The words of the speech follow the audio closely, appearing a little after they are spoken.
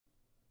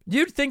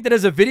You'd think that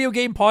as a video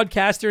game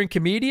podcaster and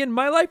comedian,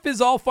 my life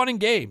is all fun and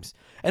games.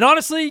 And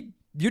honestly,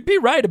 you'd be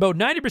right. About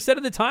 90%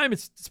 of the time,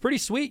 it's pretty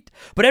sweet.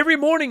 But every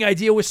morning I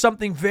deal with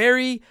something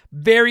very,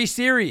 very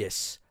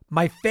serious.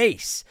 My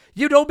face.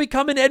 You don't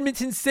become an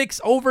Edmonton Six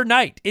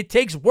overnight. It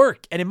takes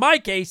work. And in my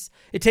case,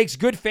 it takes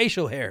good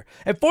facial hair.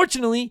 And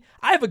fortunately,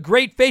 I have a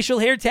great facial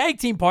hair tag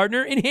team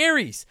partner in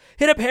Harry's.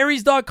 Hit up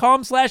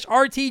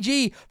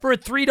harrys.com/RTG for a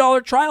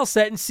 $3 trial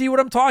set and see what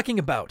I'm talking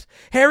about.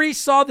 Harry's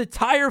saw the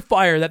tire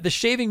fire that the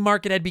shaving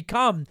market had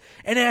become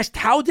and asked,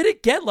 how did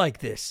it get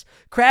like this?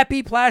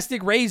 Crappy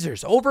plastic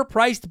razors,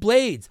 overpriced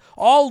blades,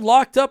 all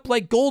locked up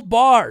like gold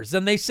bars.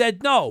 And they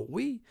said, no,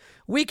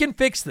 we can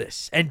fix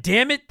this. And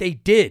damn it, they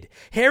did.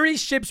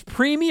 Harry's ships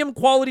premium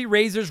quality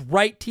razors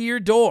right to your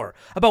door.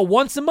 About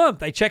once a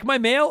month, I check my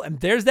mail,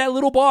 and there's that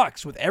little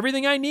box with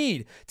everything I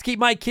need to keep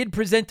my kid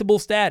presentable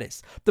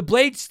status. The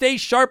blades stay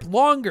sharp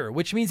longer,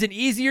 which means an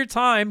easier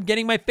time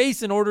getting my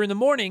face in order in the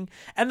morning,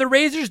 and the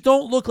razors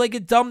don't look like a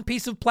dumb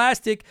piece of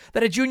plastic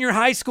that a junior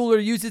high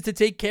schooler uses to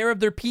take care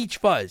of their peach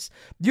fuzz.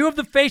 You have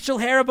the facial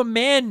hair of a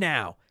man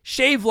now.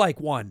 Shave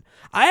like one.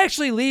 I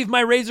actually leave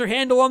my razor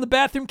handle on the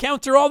bathroom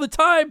counter all the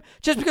time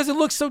just because it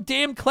looks so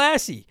damn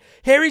classy.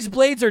 Harry's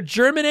blades are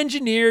German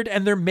engineered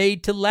and they're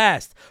made to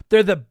last.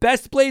 They're the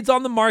best blades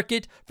on the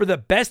market for the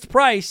best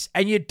price,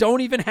 and you don't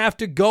even have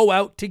to go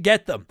out to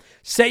get them.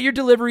 Set your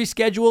delivery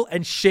schedule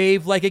and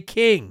shave like a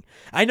king.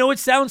 I know it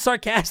sounds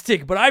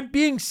sarcastic, but I'm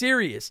being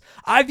serious.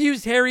 I've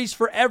used Harry's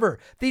forever.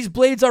 These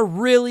blades are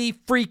really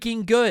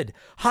freaking good.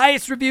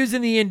 Highest reviews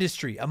in the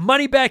industry, a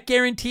money-back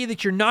guarantee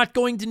that you're not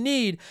going to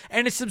need,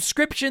 and a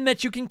subscription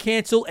that you can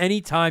cancel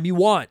anytime you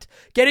want.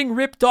 Getting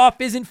ripped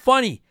off isn't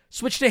funny.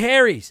 Switch to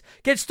Harry's.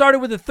 Get started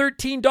with a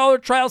 $13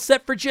 trial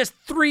set for just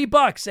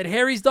 $3 at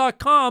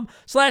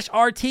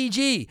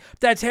harrys.com/RTG.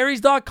 That's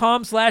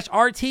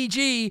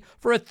harrys.com/RTG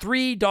for a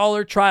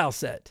 $3 trial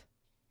set.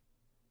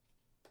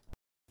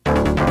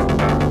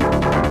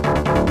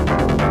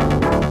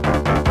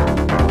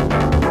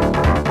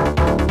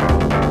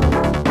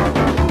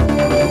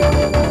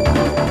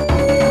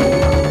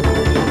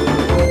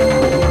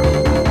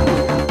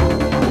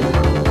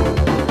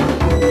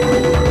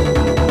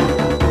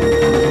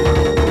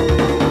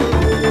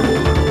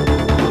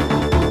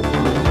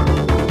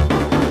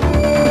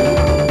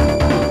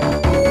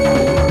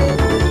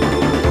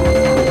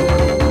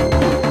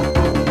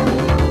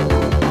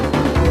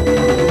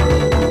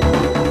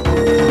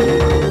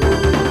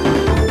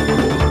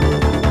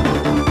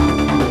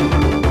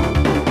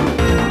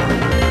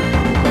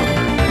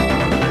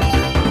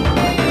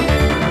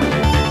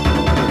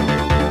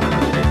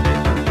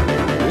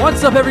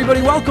 What's up,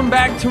 everybody? Welcome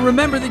back to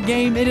Remember the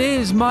Game. It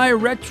is my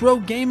retro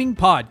gaming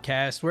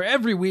podcast where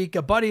every week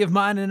a buddy of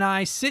mine and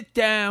I sit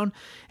down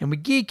and we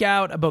geek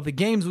out about the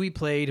games we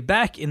played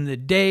back in the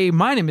day.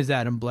 My name is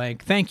Adam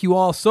Blank. Thank you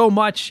all so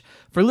much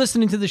for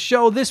listening to the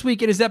show. This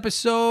week it is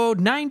episode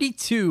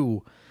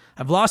 92.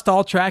 I've lost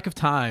all track of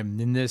time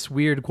in this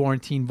weird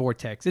quarantine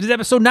vortex. It is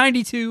episode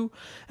 92,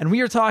 and we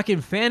are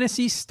talking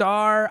Phantasy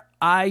Star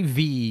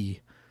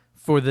IV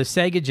for the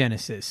Sega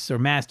Genesis or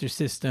Master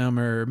System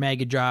or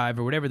Mega Drive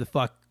or whatever the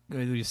fuck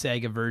the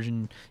Sega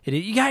version it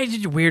is. You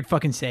guys are weird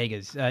fucking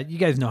Segas. You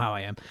guys know how I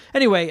am.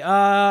 Anyway,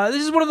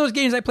 this is one of those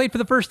games I played for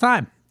the first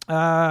time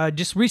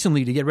just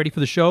recently to get ready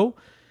for the show.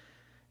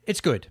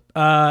 It's good.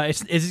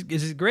 Is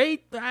it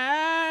great?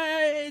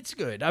 It's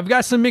good. I've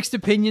got some mixed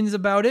opinions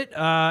about it.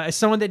 As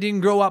someone that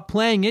didn't grow up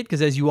playing it,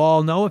 because as you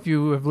all know, if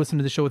you have listened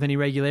to the show with any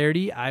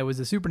regularity, I was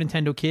a Super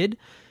Nintendo kid.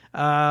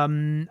 I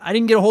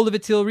didn't get a hold of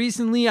it till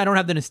recently. I don't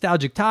have the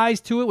nostalgic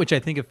ties to it, which I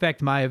think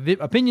affect my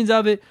opinions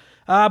of it.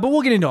 But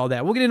we'll get into all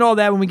that. We'll get into all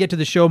that when we get to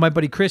the show. My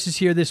buddy Chris is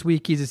here this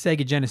week. He's a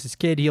Sega Genesis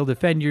kid. He'll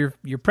defend your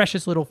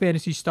precious little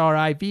Phantasy Star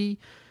IV.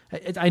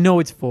 I know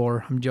it's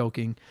 4. I'm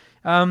joking.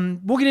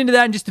 We'll get into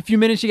that in just a few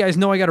minutes. You guys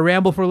know I got to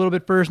ramble for a little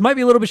bit first. Might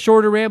be a little bit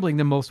shorter rambling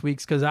than most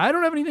weeks because I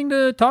don't have anything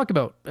to talk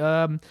about.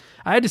 I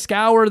had to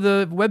scour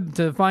the web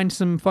to find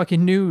some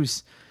fucking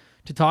news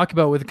to talk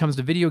about when it comes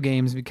to video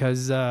games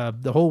because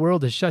the whole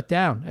world is shut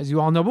down, as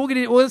you all know.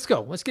 Let's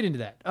go. Let's get into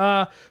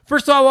that.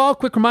 First of all,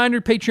 quick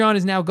reminder: Patreon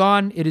is now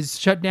gone. It is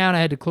shut down. I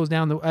had to close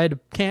down all I did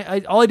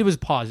was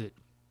pause it,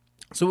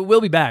 so it will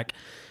be back.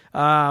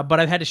 But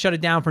I've had to shut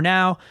it down for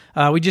now.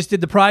 We just did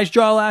the prize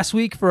draw last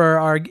week for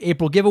our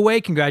April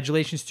giveaway.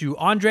 Congratulations to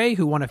Andre,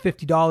 who won a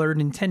 $50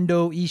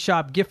 Nintendo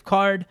eShop gift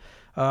card.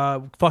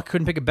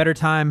 Couldn't pick a better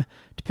time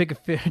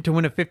to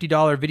win a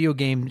 $50 video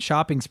game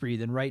shopping spree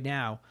than right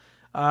now.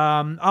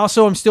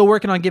 Also, I'm still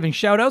working on giving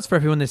shout outs for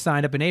everyone that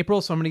signed up in April,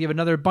 so I'm going to give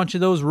another bunch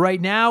of those right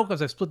now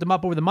because I've split them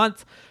up over the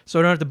month, so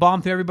I don't have to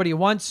bomb through everybody at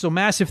once. So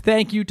massive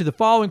thank you to the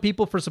following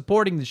people for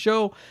supporting the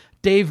show: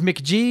 Dave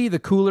McGee, the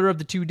cooler of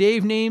the two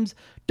Dave names;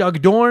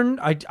 Doug Dorn.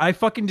 I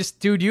fucking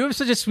just, dude, you have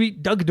such a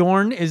sweet, Doug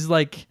Dorn is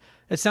like,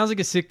 it sounds like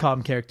a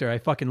sitcom character. I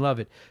fucking love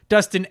it.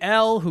 Dustin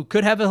L., who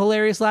could have a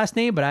hilarious last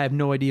name, but I have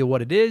no idea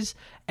what it is.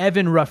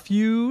 Evan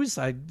Rufuse,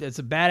 that's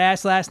a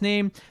badass last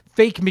name.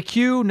 Fake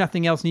McHugh,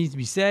 nothing else needs to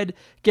be said.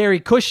 Gary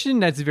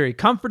Cushton, that's a very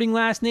comforting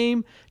last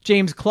name.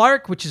 James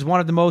Clark, which is one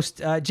of the most...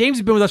 James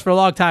has been with us for a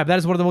long time. That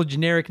is one of the most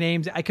generic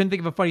names. I couldn't think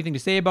of a funny thing to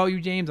say about you,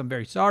 James. I'm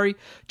very sorry.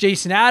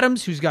 Jason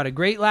Adams, who's got a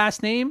great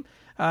last name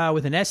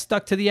with an S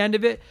stuck to the end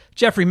of it.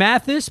 Jeffrey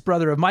Mathis,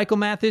 brother of Michael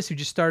Mathis, who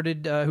just upped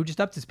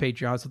his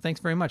Patreon. So thanks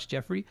very much,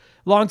 Jeffrey.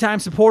 Longtime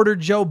supporter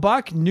Joe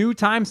Buck. New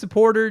time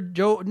supporter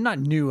Joe... Not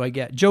new, I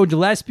get. Joe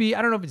Gillespie.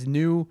 I don't know if it's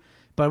new,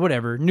 but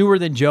whatever. Newer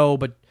than Joe,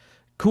 but...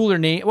 cooler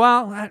name.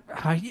 Well,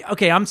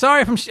 okay, I'm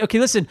sorry if I'm... okay,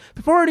 listen,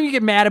 before you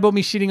get mad about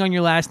me shitting on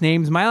your last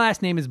names, my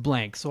last name is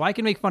blank, so I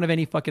can make fun of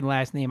any fucking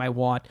last name I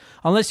want.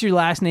 Unless your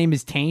last name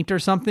is Taint or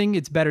something,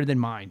 it's better than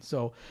mine.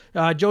 So,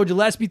 Joe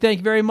Gillespie, thank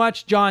you very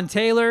much. John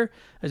Taylor,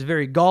 that's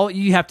very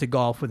you have to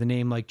golf with a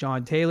name like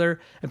John Taylor.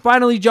 And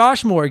finally,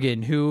 Josh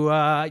Morgan, who...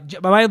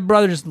 my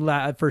brother's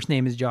first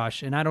name is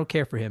Josh, and I don't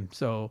care for him,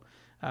 so...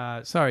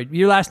 sorry,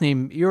 your last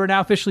name, you're now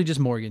officially just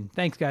Morgan.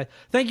 Thanks, guys.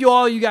 Thank you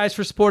all you guys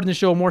for supporting the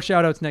show. More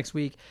shout outs next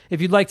week.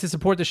 If you'd like to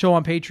support the show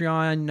on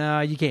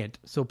Patreon, you can't.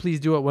 So please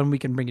do it when we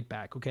can bring it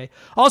back, okay?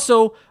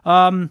 Also,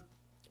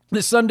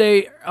 this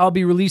Sunday, I'll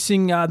be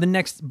releasing the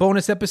next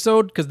bonus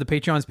episode because the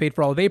Patreon's paid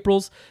for all of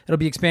April's. It'll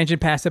be Expansion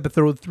Pass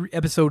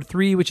episode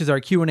 3, which is our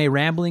Q&A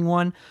rambling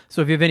one.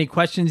 So if you have any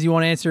questions you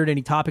want answered,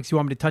 any topics you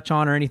want me to touch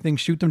on or anything,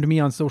 shoot them to me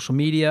on social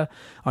media,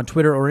 on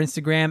Twitter or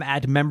Instagram,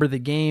 at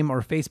 @memberthegame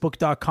or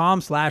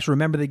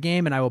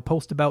facebook.com/rememberthegame, and I will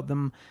post about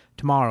them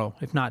tomorrow,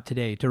 if not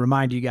today, to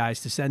remind you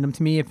guys to send them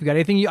to me. If you got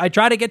anything, I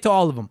try to get to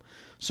all of them.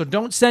 So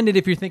don't send it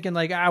if you're thinking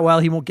like, well,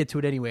 he won't get to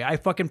it anyway. I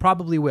fucking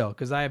probably will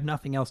because I have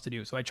nothing else to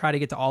do. So I try to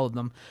get to all of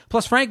them.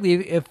 Plus,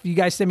 frankly, if you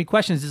guys send me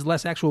questions, there's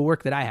less actual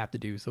work that I have to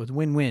do. So it's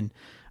win-win.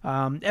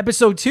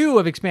 Episode 2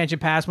 of Expansion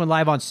Pass went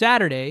live on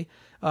Saturday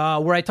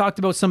where I talked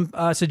about some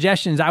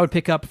suggestions I would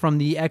pick up from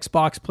the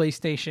Xbox,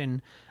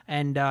 PlayStation,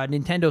 and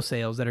Nintendo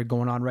sales that are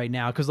going on right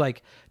now. Because,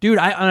 like, dude,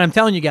 I'm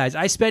telling you guys,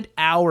 I spent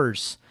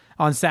hours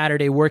on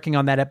Saturday working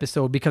on that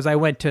episode because I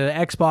went to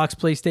Xbox,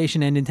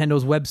 PlayStation, and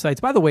Nintendo's websites.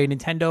 By the way,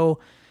 Nintendo,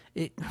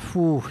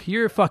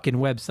 your fucking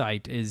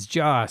website is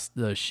just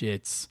the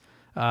shits.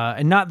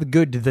 And not the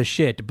good to the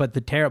shit, but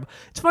the terrible.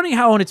 It's funny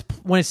how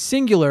when it's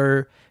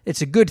singular,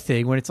 it's a good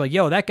thing. When it's like,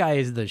 yo, that guy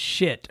is the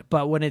shit.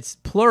 But when it's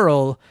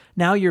plural,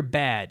 now you're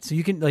bad. So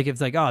you can, like, if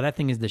it's like, oh, that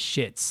thing is the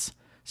shits.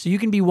 So you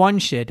can be one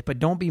shit, but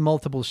don't be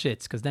multiple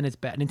shits because then it's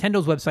bad.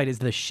 Nintendo's website is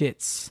the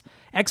shits.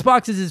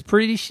 Xbox's is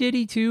pretty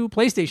shitty too.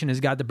 PlayStation has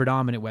got the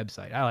predominant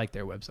website. I like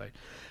their website.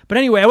 But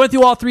anyway, I went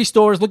through all 3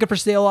 stores looking for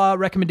sale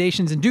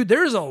recommendations. And dude,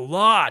 there's a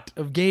lot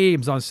of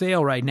games on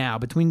sale right now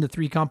between the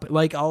 3 companies.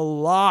 Like a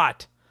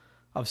lot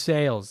of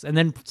sales. And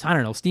then, I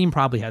don't know, Steam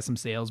probably has some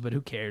sales, but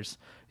who cares?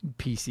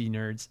 PC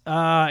nerds.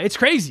 It's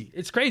crazy.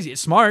 It's crazy.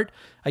 It's smart.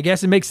 I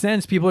guess it makes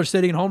sense. People are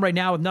sitting at home right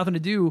now with nothing to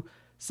do.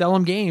 Sell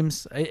them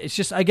games. It's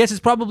just, I guess it's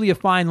probably a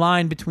fine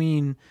line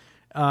between...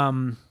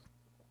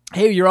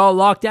 hey, you're all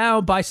locked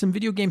out, buy some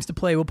video games to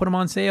play, we'll put them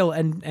on sale,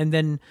 and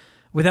then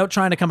without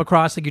trying to come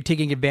across like you're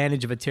taking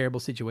advantage of a terrible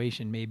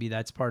situation. Maybe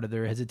that's part of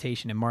their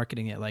hesitation in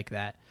marketing it like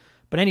that.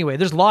 But anyway,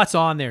 there's lots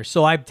on there.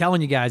 So I'm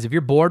telling you guys, if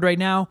you're bored right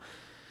now,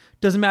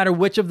 doesn't matter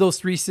which of those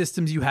 3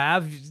 systems you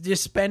have,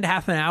 just spend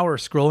half an hour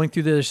scrolling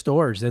through the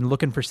stores and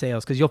looking for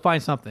sales because you'll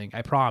find something.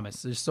 I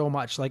promise. There's so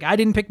much. Like, I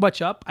didn't pick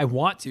much up. I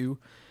want to.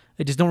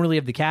 I just don't really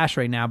have the cash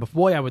right now, but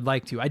boy, I would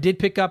like to. I did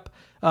pick up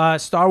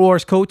Star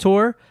Wars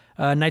KOTOR.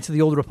 Knights of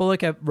the Old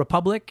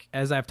Republic,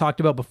 as I've talked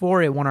about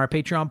before. It won our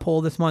Patreon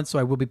poll this month, so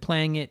I will be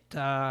playing it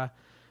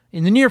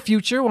in the near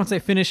future once I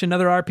finish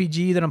another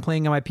RPG that I'm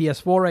playing on my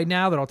PS4 right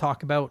now that I'll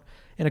talk about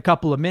in a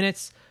couple of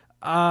minutes.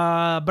 But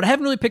I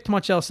haven't really picked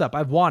much else up.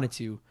 I've wanted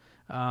to.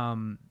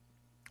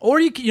 Or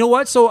you know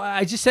what? So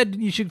I just said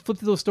you should flip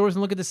to those stores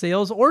and look at the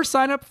sales, or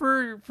sign up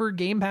for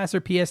Game Pass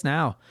or PS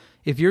Now.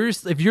 If you have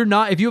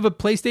a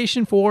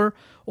PlayStation 4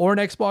 or an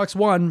Xbox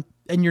One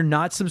and you're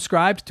not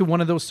subscribed to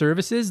one of those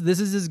services, this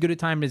is as good a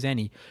time as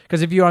any.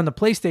 Because if you're on the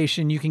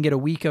PlayStation, you can get a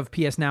week of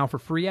PS Now for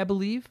free, I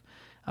believe.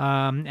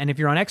 And if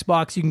you're on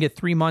Xbox, you can get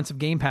 3 months of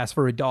Game Pass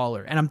for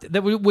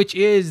 $1, which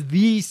is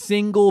the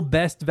single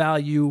best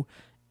value,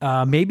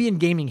 maybe in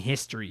gaming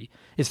history,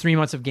 is 3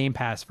 months of Game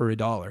Pass for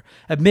 $1.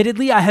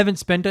 Admittedly, I haven't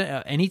spent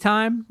any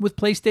time with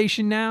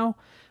PlayStation Now.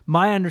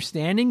 My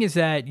understanding is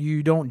that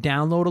you don't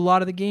download a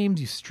lot of the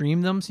games, you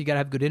stream them, so you got to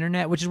have good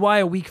internet, which is why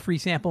a week free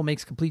sample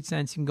makes complete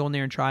sense. You can go in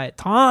there and try it.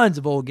 Tons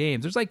of old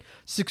games. There's like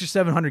 600 or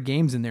 700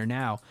 games in there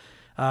now.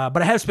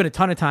 But I have spent a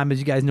ton of time, as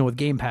you guys know, with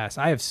Game Pass.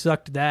 I have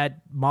sucked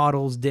that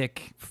model's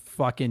dick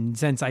fucking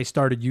since I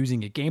started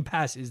using it. Game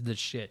Pass is the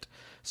shit.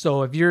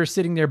 So if you're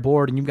sitting there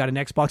bored and you've got an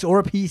Xbox or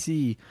a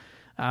PC,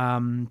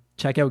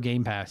 check out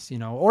Game Pass,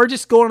 or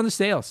just go on the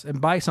sales and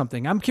buy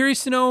something. I'm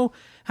curious to know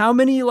how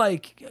many,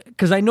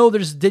 because I know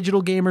there's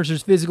digital gamers,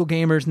 there's physical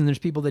gamers, and there's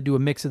people that do a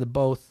mix of the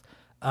both.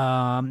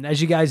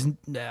 As you guys,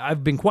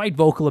 I've been quite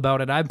vocal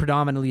about it. I'm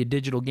predominantly a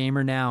digital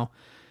gamer now.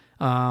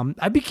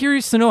 I'd be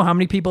curious to know how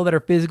many people that are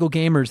physical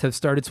gamers have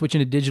started switching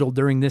to digital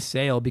during this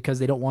sale because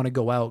they don't want to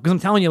go out. Because I'm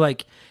telling you,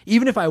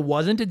 even if I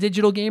wasn't a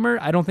digital gamer,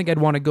 I don't think I'd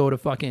want to go to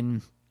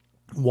fucking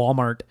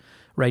Walmart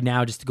right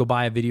now just to go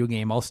buy a video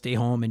game. I'll stay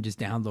home and just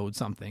download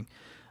something.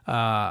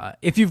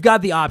 If you've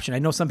got the option. I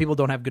know some people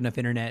don't have good enough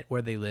internet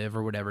where they live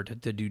or whatever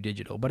to do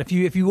digital. But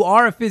if you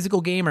are a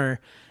physical gamer,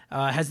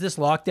 has this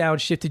lockdown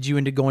shifted you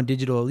into going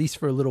digital at least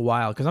for a little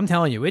while? Because I'm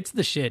telling you, it's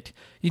the shit.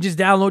 You just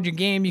download your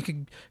game. You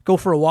could go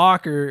for a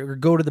walk or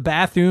go to the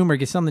bathroom or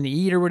get something to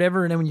eat or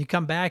whatever. And then when you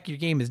come back, your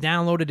game is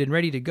downloaded and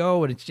ready to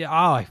go. And it's just,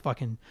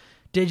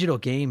 digital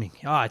gaming.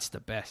 Oh, it's the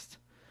best.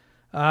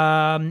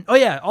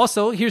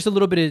 Also, here's a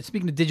little bit of,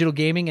 speaking of digital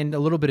gaming and a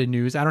little bit of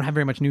news. I don't have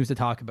very much news to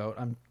talk about.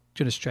 I'm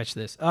going to stretch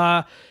this.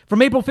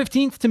 From April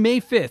 15th to May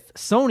 5th,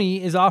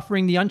 Sony is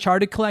offering the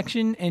Uncharted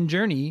Collection and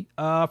Journey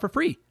for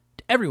free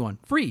to everyone.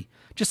 Free.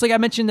 Just like I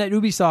mentioned that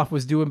Ubisoft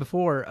was doing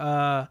before.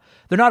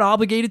 They're not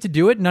obligated to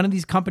do it. None of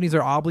these companies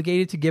are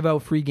obligated to give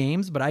out free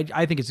games, but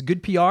I think it's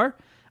good PR.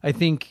 I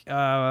think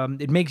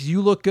it makes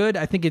you look good.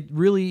 I think it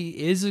really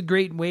is a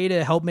great way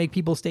to help make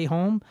people stay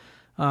home.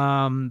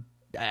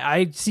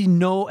 I see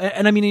no,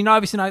 and I mean,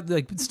 obviously not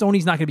like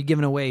Sony's not going to be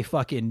giving away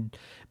fucking,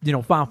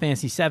 Final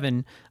Fantasy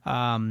 7,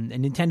 and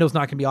Nintendo's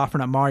not going to be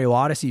offering up Mario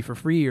Odyssey for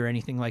free or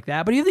anything like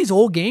that. But you have these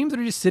old games that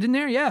are just sitting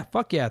there. Yeah,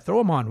 fuck yeah, throw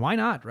them on. Why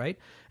not, right?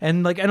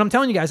 And I'm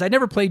telling you guys, I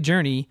never played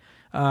Journey,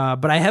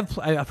 but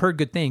I've heard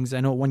good things.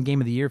 I know it won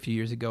Game of the Year a few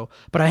years ago,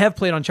 but I have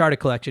played Uncharted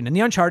Collection, and the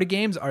Uncharted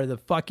games are the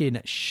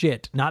fucking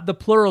shit, not the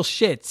plural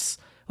shits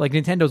like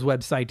Nintendo's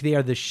website. They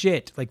are the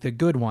shit, like the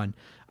good one.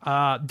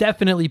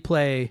 Definitely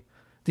play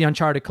the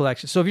Uncharted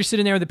Collection. So if you're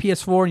sitting there with the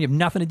PS4 and you have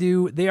nothing to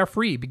do, they are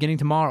free beginning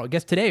tomorrow. I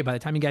guess today, by the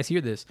time you guys hear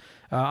this.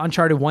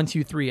 Uncharted 1,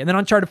 2, 3. And then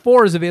Uncharted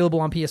 4 is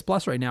available on PS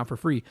Plus right now for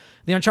free.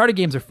 The Uncharted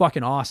games are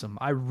fucking awesome.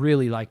 I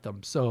really like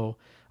them. So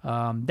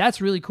that's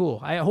really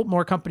cool. I hope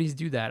more companies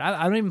do that.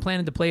 I don't even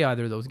plan to play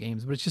either of those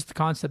games, but it's just the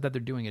concept that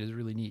they're doing it is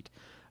really neat.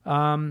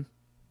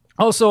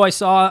 Also, I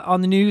saw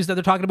on the news that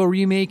they're talking about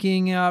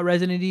remaking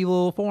Resident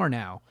Evil 4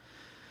 now.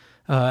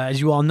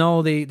 As you all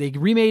know, they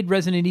remade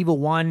Resident Evil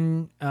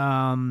 1,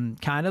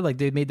 kind of like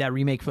they made that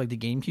remake for like the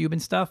GameCube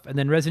and stuff. And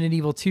then Resident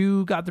Evil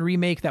 2 got the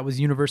remake that was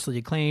universally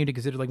acclaimed and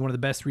considered like one of the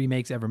best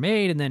remakes ever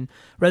made. And then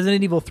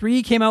Resident Evil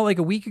 3 came out like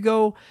a week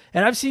ago,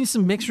 and I've seen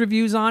some mixed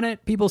reviews on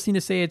it. People seem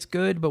to say it's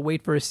good, but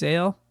wait for a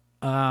sale,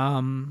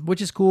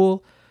 which is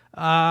cool.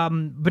 But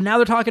now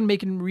they're talking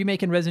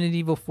remaking Resident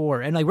Evil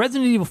 4, and like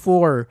Resident Evil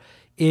 4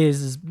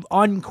 is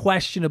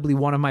unquestionably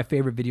one of my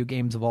favorite video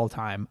games of all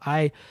time.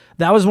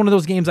 That was one of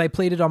those games I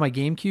played it on my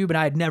GameCube, and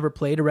I had never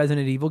played a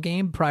Resident Evil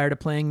game prior to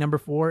playing number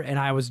 4, and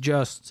I was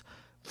just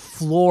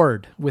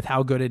floored with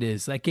how good it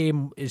is. That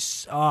game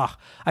is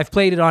I've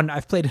played it on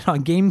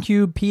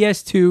GameCube,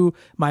 PS2,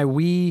 my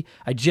Wii.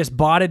 I just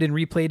bought it and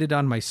replayed it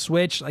on my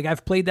Switch. Like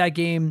I've played that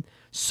game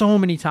so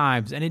many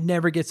times, and it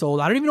never gets old.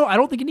 I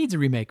don't think it needs a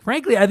remake.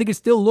 Frankly, I think it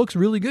still looks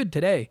really good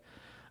today.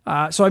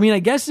 So, I mean, I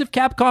guess if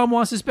Capcom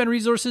wants to spend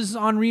resources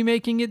on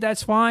remaking it,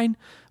 that's fine.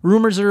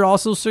 Rumors are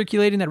also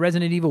circulating that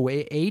Resident Evil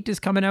 8 is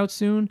coming out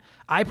soon.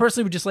 I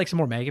personally would just like some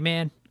more Mega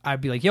Man. I'd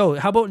be like, yo,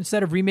 how about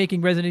instead of remaking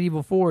Resident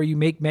Evil 4, you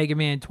make Mega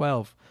Man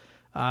 12?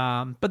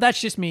 But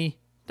that's just me.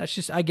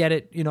 I get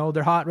it.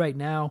 They're hot right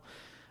now.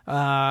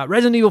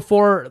 Resident Evil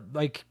 4,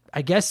 like,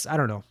 I guess, I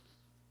don't know.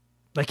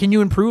 Like, can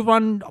you improve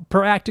on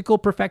practical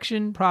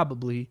perfection?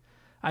 Probably.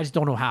 I just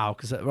don't know how,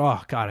 because,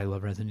 oh, God, I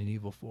love Resident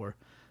Evil 4.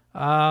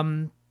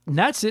 And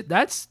that's it.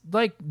 That's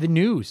like the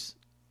news.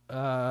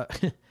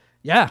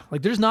 Yeah,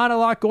 like there's not a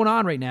lot going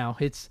on right now.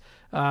 It's,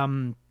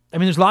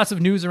 there's lots of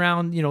news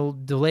around,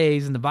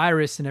 delays and the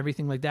virus and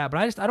everything like that,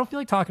 but I don't feel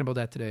like talking about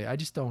that today. I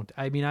just don't.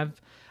 I mean,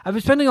 I've been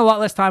spending a lot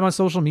less time on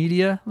social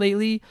media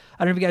lately.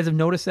 I don't know if you guys have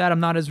noticed that. I'm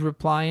not as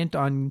repliant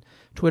on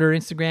Twitter,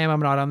 Instagram. I'm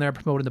not on there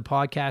promoting the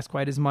podcast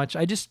quite as much.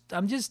 I'm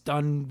just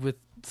done with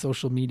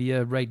social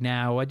media right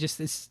now. I've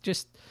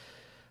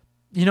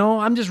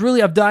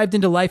dived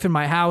into life in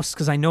my house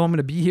because I know I'm going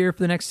to be here for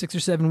the next 6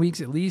 or 7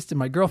 weeks at least. And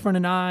my girlfriend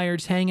and I are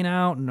just hanging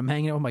out, and I'm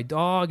hanging out with my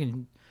dog.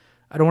 And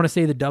I don't want to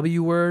say the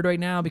W word right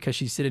now because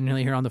she's sitting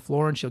here on the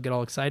floor and she'll get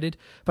all excited.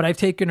 But I'm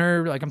taking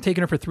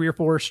her for 3 or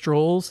 4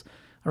 strolls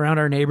around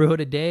our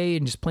neighborhood a day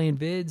and just playing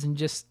vids and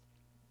just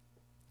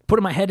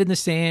putting my head in the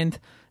sand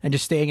and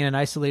just staying in an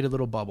isolated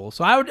little bubble.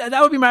 So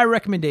that would be my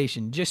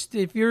recommendation. Just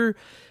if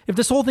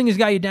this whole thing has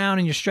got you down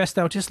and you're stressed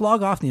out, just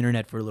log off the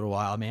internet for a little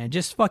while, man.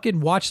 Just fucking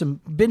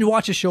binge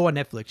watch a show on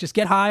Netflix. Just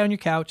get high on your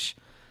couch,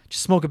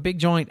 just smoke a big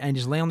joint and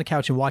just lay on the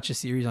couch and watch a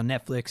series on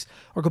Netflix,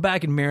 or go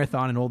back and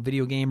marathon an old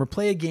video game, or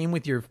play a game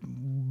with your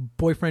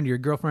boyfriend or your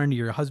girlfriend or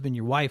your husband,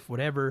 your wife,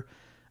 whatever.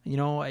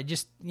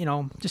 Just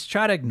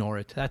try to ignore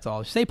it. That's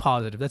all. Stay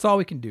positive. That's all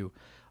we can do.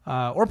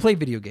 Or play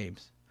video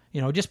games.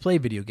 Just play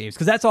video games,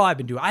 because that's all I've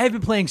been doing. I have been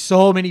playing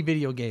so many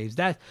video games.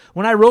 That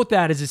when I wrote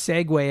that as a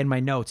segue in my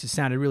notes, it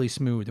sounded really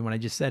smooth. And when I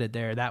just said it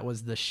there, that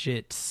was the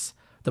shits,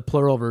 the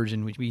plural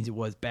version, which means it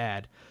was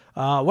bad.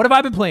 What have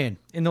I been playing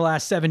in the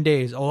last 7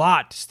 days? A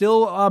lot.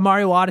 Still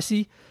Mario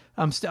Odyssey.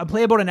 I'm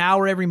playing about an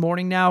hour every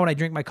morning now when I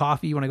drink my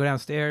coffee, when I go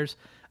downstairs.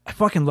 I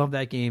fucking love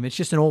that game. It's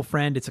just an old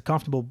friend. It's a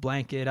comfortable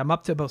blanket. I'm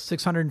up to about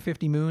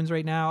 650 moons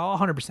right now. I'll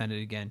 100%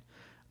 it again.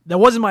 That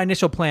wasn't my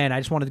initial plan. I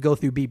just wanted to go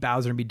through, beat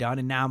Bowser, and be done.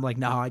 And now I'm like,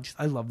 no,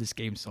 I love this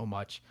game so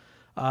much.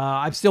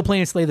 I'm still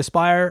playing Slay the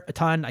Spire a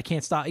ton. I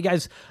can't stop. You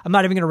guys, I'm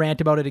not even going to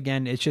rant about it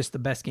again. It's just the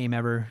best game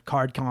ever.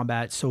 Card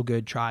combat, so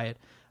good. Try it.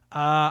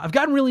 I've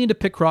gotten really into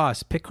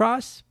Picross.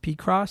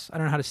 Picross? I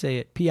don't know how to say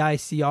it.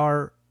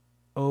 Picross.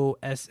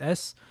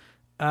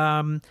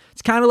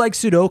 It's kind of like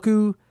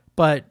Sudoku,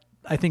 but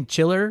I think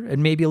chiller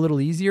and maybe a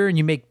little easier. And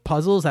you make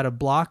puzzles out of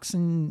blocks,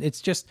 and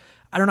it's just,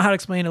 I don't know how to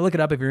explain it. Look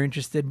it up if you're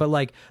interested. But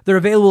like, they're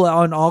available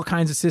on all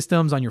kinds of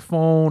systems, on your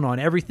phone, on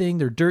everything.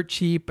 They're dirt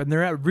cheap, and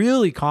they're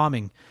really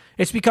calming.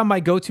 It's become my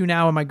go-to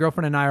now when my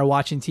girlfriend and I are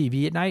watching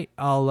TV at night.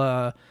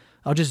 I'll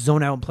just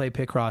zone out and play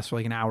Picross for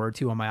like an hour or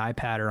two on my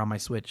iPad or on my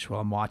Switch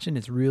while I'm watching.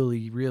 It's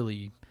really,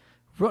 really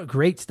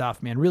great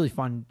stuff, man. Really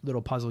fun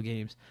little puzzle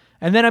games.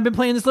 And then I've been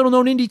playing this little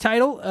known indie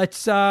title.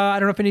 It's I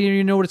don't know if any of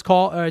you know what it's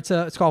called.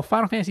 It's called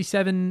Final Fantasy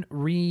VII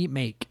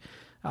Remake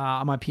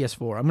on my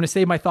PS4. I'm going to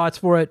save my thoughts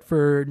for it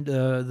for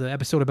the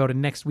episode about it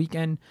next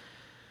weekend.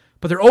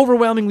 But they're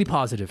overwhelmingly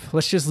positive.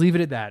 Let's just leave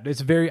it at that.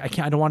 It's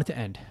I don't want it to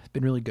end. It's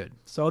been really good.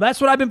 So that's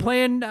what I've been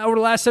playing over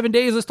the last 7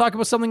 days. Let's talk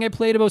about something I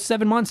played about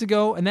 7 months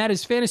ago, and that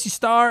is Phantasy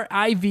Star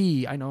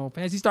IV. I know,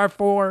 Phantasy Star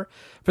 4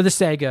 for the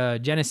Sega,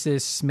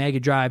 Genesis, Mega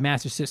Drive,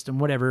 Master System,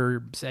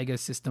 whatever, Sega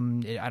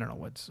system. I don't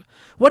know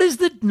what is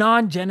the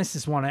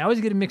non-Genesis one? I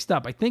always get it mixed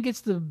up. I think it's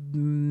the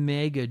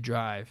Mega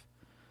Drive.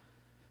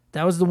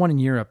 That was the one in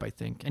Europe, I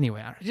think.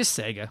 Anyway, just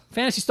Sega.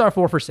 Phantasy Star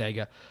 4 for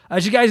Sega.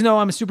 As you guys know,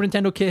 I'm a Super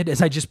Nintendo kid,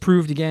 as I just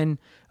proved again.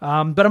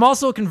 But I'm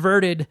also a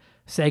converted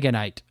Sega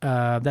Knight.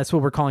 That's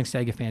what we're calling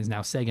Sega fans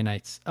now, Sega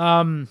Knights.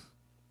 I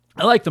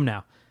like them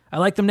now.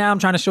 I'm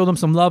trying to show them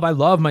some love. I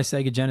love my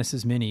Sega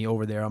Genesis Mini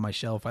over there on my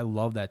shelf. I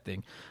love that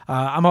thing.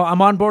 I'm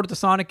on board with the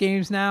Sonic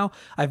games now.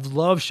 I've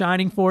loved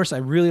Shining Force. I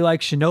really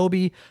like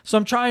Shinobi. So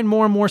I'm trying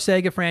more and more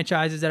Sega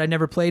franchises that I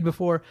never played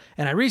before.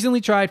 And I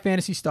recently tried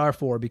Phantasy Star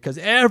 4 because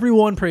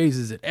everyone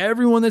praises it.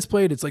 Everyone that's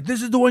played it's like,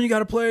 this is the one you got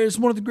to play. It's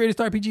one of the greatest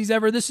RPGs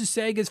ever. This is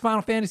Sega's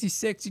Final Fantasy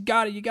VI.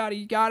 You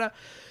got it.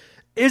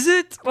 Is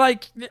it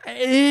like,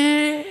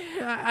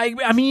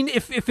 I mean,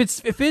 if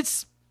it's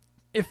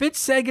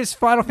Sega's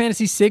Final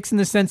Fantasy VI in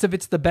the sense of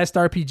it's the best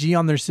RPG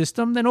on their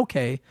system, then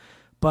okay.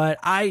 But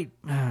I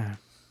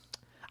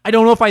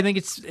don't know if I think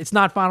it's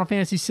not Final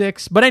Fantasy VI.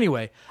 But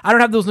anyway, I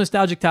don't have those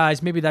nostalgic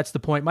ties. Maybe that's the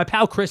point. My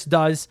pal Chris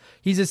does.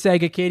 He's a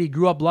Sega kid. He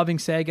grew up loving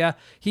Sega.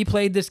 He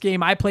played this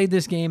game. I played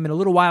this game. And a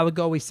little while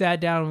ago, we sat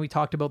down and we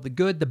talked about the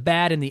good, the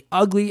bad, and the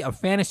ugly of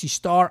Phantasy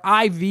Star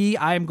IV.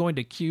 I am going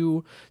to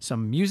cue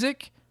some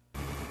music.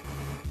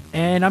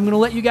 And I'm going to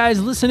let you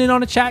guys listen in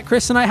on a chat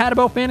Chris and I had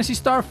about Phantasy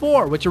Star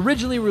 4, which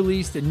originally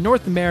released in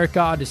North America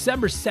on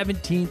December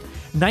 17th,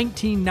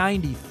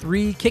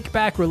 1993. Kick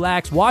back,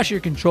 relax, wash your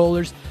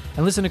controllers,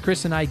 and listen to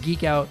Chris and I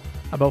geek out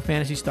about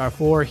Phantasy Star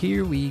 4.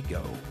 Here we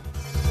go.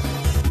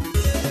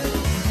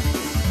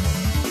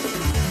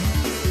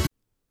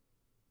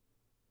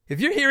 If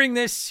you're hearing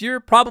this, you're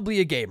probably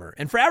a gamer.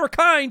 And for our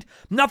kind,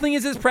 nothing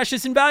is as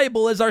precious and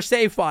valuable as our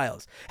save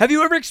files. Have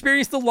you ever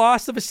experienced the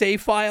loss of a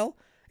save file?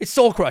 It's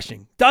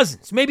soul-crushing.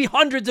 Dozens, maybe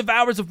hundreds of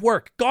hours of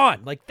work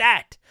gone like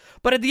that.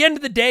 But at the end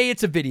of the day,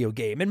 it's a video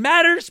game. It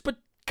matters, but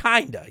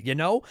kinda, you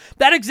know?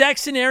 That exact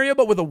scenario,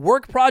 but with a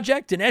work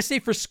project, an essay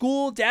for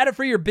school, data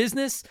for your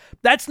business,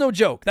 that's no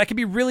joke. That can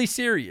be really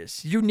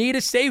serious. You need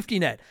a safety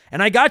net.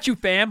 And I got you,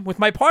 fam, with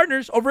my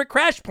partners over at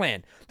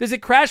CrashPlan.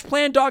 Visit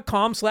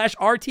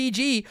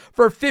CrashPlan.com/RTG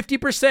for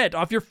 50%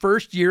 off your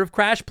first year of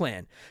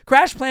CrashPlan.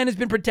 CrashPlan has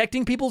been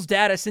protecting people's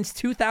data since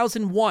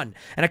 2001.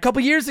 And a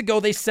couple years ago,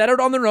 they set out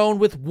on their own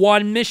with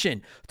one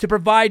mission: to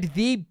provide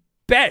the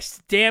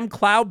best damn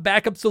cloud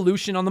backup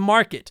solution on the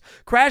market.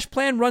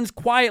 CrashPlan runs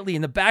quietly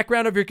in the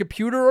background of your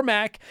computer or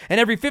Mac, and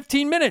every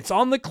 15 minutes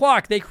on the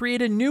clock, they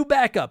create a new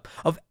backup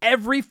of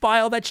every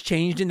file that's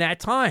changed in that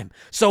time.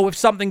 So if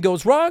something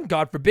goes wrong,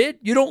 God forbid,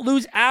 you don't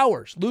lose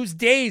hours, lose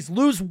days,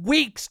 lose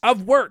weeks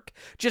of work.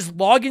 Just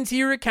log into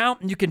your account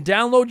and you can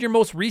download your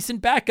most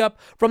recent backup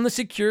from the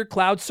secure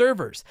cloud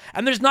servers.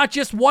 And there's not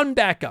just one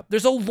backup.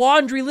 There's a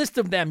laundry list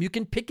of them. You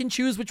can pick and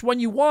choose which one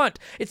you want.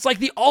 It's like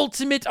the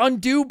ultimate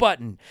undo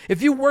button.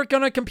 If you work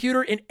on a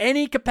computer in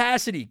any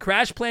capacity,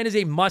 CrashPlan is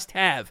a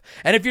must-have.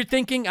 And if you're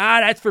thinking,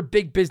 that's for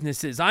big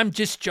businesses, I'm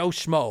just Joe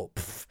Schmo.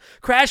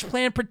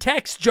 CrashPlan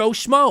protects Joe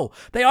Schmo.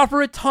 They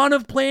offer a ton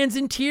of plans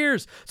and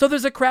tiers. So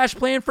there's a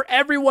CrashPlan for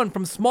everyone,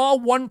 from small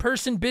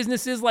one-person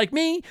businesses like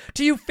me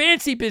to you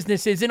fancy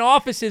businesses in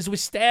offices with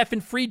staff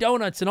and free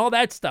donuts and all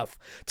that stuff.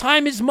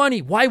 Time is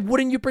money. Why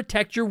wouldn't you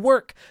protect your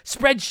work?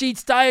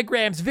 Spreadsheets,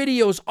 diagrams,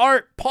 videos,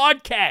 art,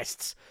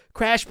 podcasts.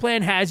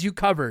 CrashPlan has you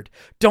covered.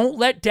 Don't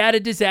let data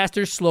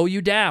disasters slow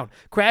you down.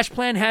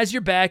 CrashPlan has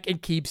your back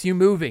and keeps you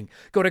moving.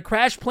 Go to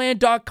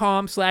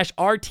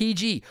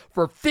CrashPlan.com/RTG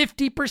for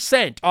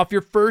 50% off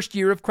your first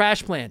year of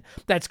CrashPlan.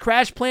 That's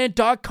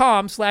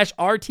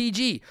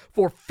CrashPlan.com/RTG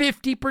for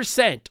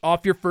 50%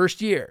 off your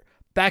first year.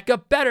 Back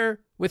up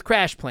better with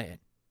CrashPlan.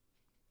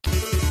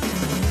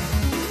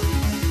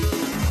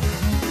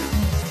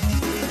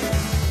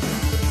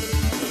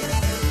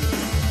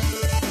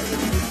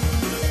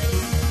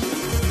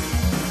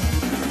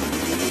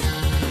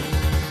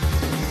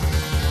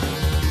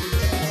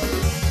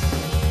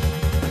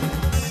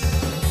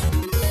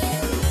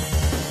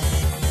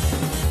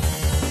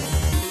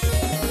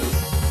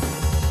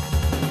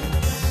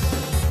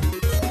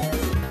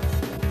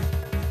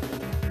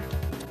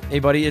 Hey,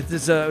 buddy,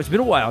 it's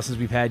been a while since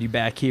we've had you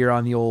back here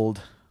on the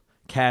old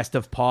cast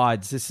of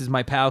pods. This is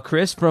my pal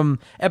Chris from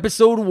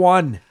episode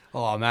 1.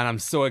 Oh, man, I'm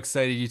so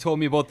excited. You told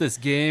me about this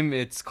game.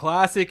 It's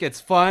classic.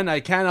 It's fun. I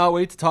cannot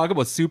wait to talk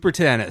about Super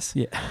Tennis.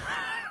 Yeah.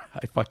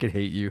 I fucking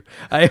hate you.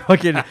 I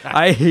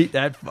hate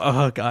that.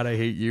 Oh, God, I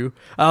hate you.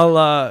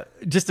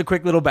 Just a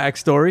quick little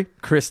backstory.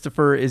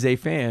 Christopher is a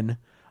fan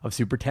of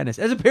Super Tennis,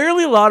 as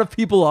apparently a lot of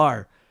people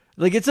are.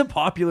 Like, it's a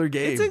popular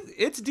game.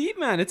 It's deep,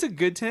 man. It's a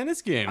good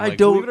tennis game. I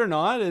don't believe it or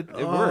not, it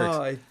works.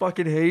 I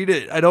fucking hate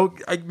it.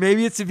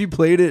 Maybe it's if you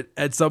played it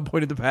at some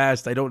point in the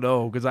past. I don't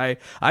know, because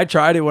I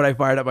tried it when I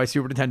fired up my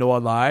Super Nintendo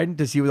Online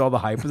to see what all the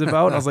hype was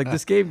about. I was like,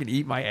 this game can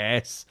eat my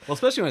ass. Well,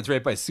 especially when it's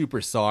right by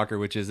Super Soccer,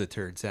 which is a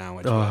turd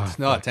sandwich. Oh,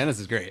 no, tennis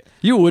is great.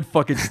 You would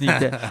fucking sneak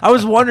that. I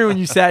was wondering when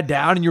you sat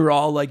down and you were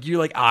all like,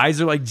 your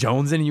eyes are like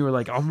jonesing, and you were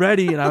like, I'm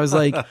ready. And I was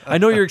like, I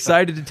know you're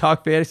excited to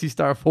talk Phantasy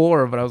Star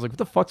 4, but I was like, what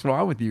the fuck's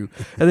wrong with you?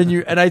 And then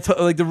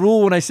the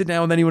rule when I sit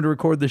down with anyone to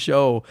record the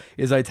show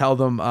is I tell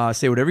them,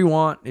 say whatever you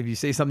want. If you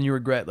say something you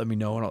regret, let me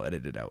know and I'll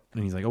edit it out.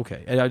 And he's like,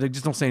 okay. And I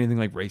just don't say anything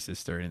like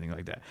racist or anything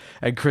like that.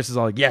 And Chris is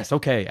all like, yes,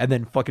 okay. And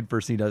then fucking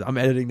first thing he does, I'm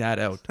editing that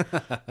out.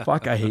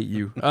 Fuck, I hate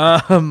you.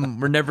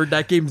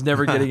 That game's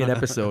never getting an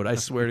episode. I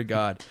swear to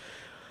God.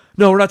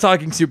 No, we're not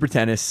talking Super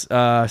Tennis.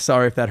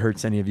 Sorry if that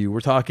hurts any of you. We're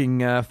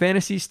talking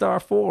Phantasy Star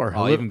 4.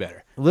 Oh, even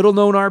better. Little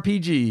known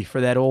RPG for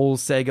that old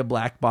Sega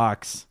black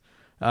box.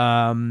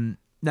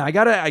 Now I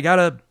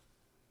gotta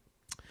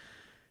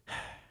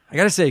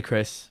say,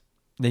 Chris,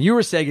 that you were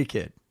a Sega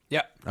kid.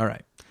 Yeah. All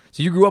right.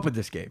 So you grew up with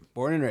this game.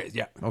 Born and raised,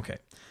 yeah. Okay.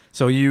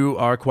 So you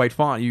are quite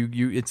fond.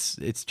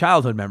 It's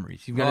childhood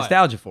memories. You've got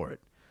nostalgia for it.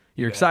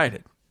 You're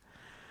excited.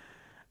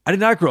 I did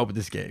not grow up with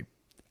this game.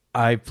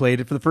 I played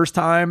it for the first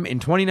time in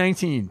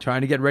 2019,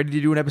 trying to get ready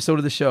to do an episode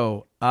of the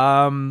show.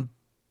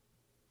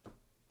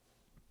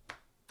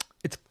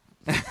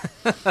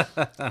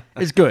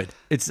 It's good.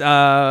 It's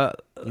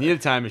you need a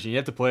time machine. You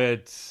have to play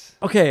it.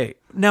 Okay.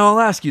 Now I'll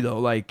ask you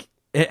though,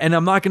 and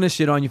I'm not going to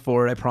shit on you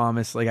for it, I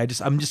promise.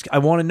 I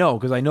want to know,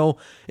 because I know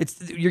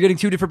you're getting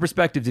two different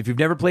perspectives. If you've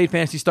never played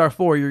Phantasy Star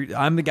 4,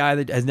 I'm the guy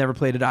that has never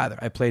played it either.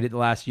 I played it the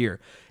last year.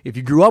 If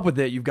you grew up with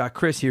it, you've got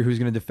Chris here who's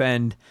going to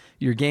defend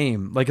your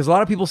game. Because a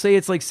lot of people say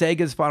it's like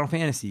Sega's Final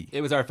Fantasy.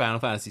 It was our Final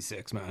Fantasy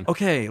 6, man.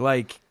 Okay,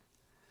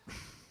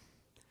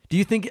 do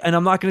you think, and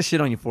I'm not going to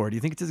shit on you for it, do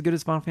you think it's as good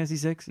as Final Fantasy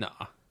 6? No.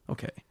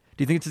 Okay.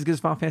 Do you think it's as good as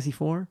Final Fantasy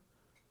 4?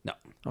 No.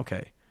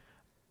 Okay.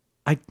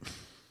 I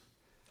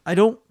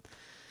don't.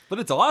 But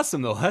it's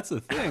awesome, though. That's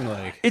the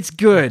thing. It's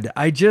good.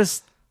 I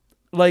just,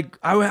 I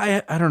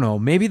don't know.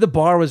 Maybe the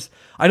bar was,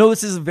 I know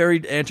this is a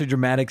very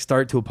anti-dramatic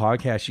start to a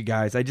podcast, you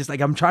guys.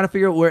 I'm trying to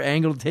figure out where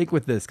angle to take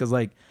with this, because,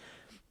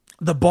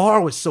 the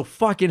bar was so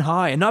fucking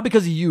high. And not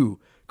because of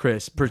you,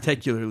 Chris,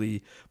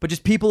 particularly, but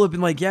just people have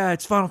been like, yeah,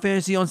 it's Final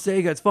Fantasy on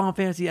Sega. It's Final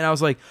Fantasy. And I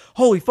was like,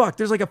 holy fuck,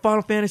 there's a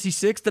Final Fantasy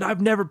 6 that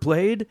I've never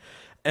played.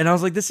 And I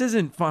was like, this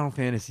isn't Final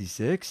Fantasy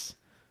 6.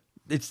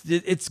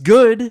 It's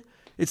good.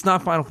 It's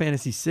not Final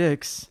Fantasy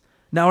 6.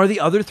 Now, are the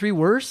other three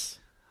worse?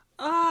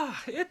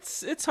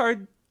 It's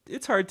hard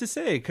to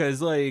say,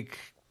 because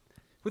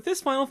with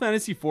this Final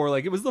Fantasy 4,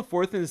 it was the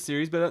fourth in the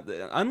series, but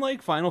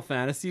unlike Final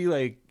Fantasy,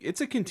 it's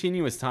a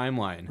continuous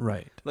timeline.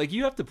 Right.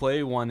 You have to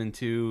play 1 and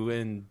 2,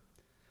 and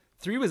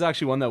 3 was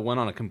actually one that went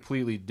on a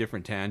completely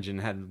different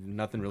tangent, had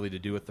nothing really to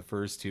do with the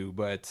first two,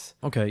 but...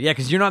 Okay, yeah,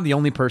 because you're not the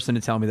only person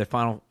to tell me that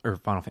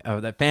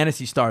that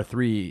Phantasy Star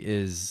 3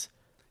 is...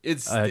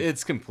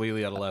 It's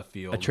completely out of left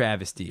field. A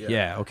travesty.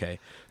 Yeah, okay.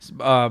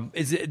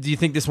 Do you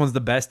think this one's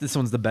the best? This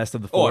one's the best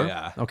of the 4? Oh,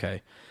 yeah.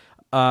 Okay.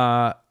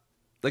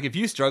 If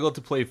you struggled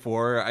to play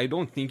 4, I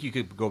don't think you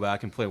could go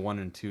back and play 1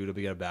 and 2 to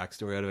get a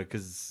backstory out of it,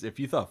 because if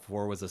you thought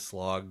 4 was a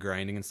slog,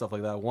 grinding and stuff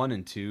like that, 1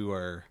 and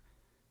 2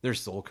 they're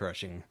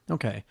soul-crushing.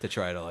 Okay. To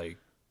try to,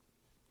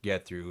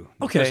 get through,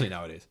 okay. Especially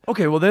nowadays.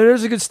 Okay, well,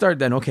 there's a good start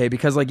then, okay,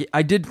 because,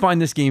 I did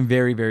find this game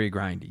very, very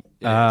grindy.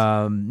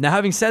 Now,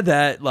 having said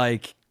that,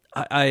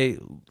 I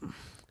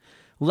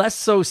less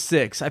so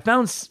 6. I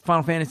found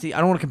Final Fantasy. I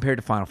don't want to compare it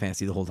to Final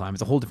Fantasy the whole time.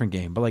 It's a whole different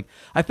game. But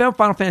I found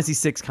Final Fantasy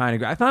 6 kind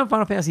of. I found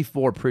Final Fantasy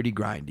 4 pretty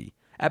grindy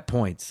at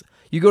points.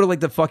 You go to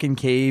the fucking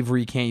cave where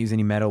you can't use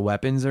any metal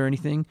weapons or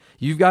anything.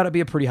 You've got to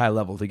be a pretty high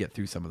level to get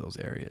through some of those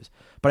areas.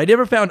 But I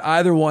never found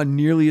either one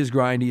nearly as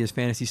grindy as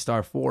Phantasy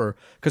Star 4.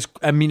 Because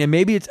and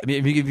maybe it's.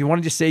 If you want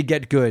to just say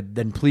get good,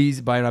 then please.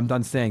 By I'm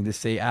done saying this,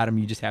 say Adam,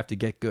 you just have to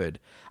get good.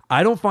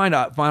 I don't find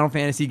Final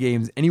Fantasy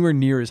games anywhere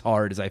near as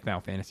hard as I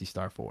found Phantasy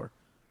Star 4.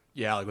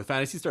 Yeah, with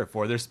Phantasy Star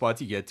 4, there's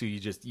spots you get to,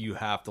 you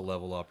have to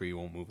level up or you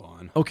won't move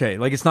on. Okay,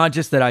 it's not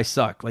just that I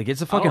suck.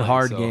 It's a fucking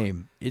hard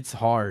game. It's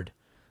hard.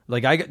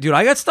 I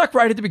got stuck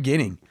right at the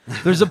beginning.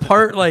 There's a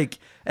part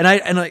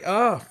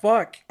oh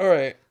fuck. All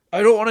right.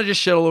 I don't want to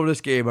just shit all over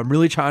this game. I'm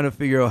really trying to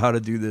figure out how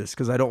to do this,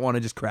 because I don't want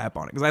to just crap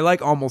on it, because I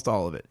like almost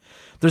all of it.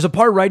 There's a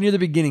part right near the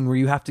beginning where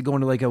you have to go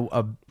into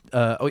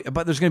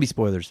but there's gonna be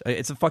spoilers.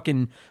 It's a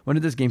fucking, when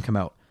did this game come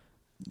out?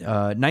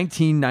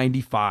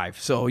 1995.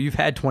 So you've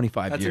had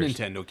 25 years. That's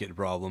a Nintendo kid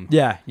problem.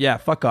 Yeah.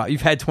 Fuck off.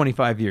 You've had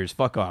 25 years.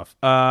 Fuck off.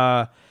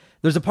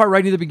 There's a part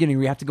right near the beginning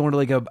where you have to go into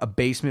like a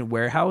basement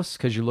warehouse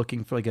because you're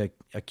looking for like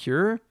a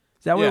cure.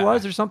 Is that what it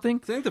was or something?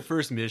 I think the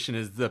first mission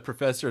is the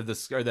professor of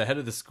or the head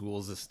of the school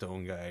is a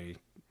stone guy.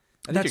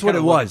 That's what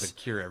it was.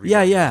 Cure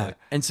Yeah. Like,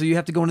 and so you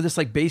have to go into this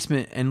like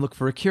basement and look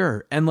for a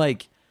cure. And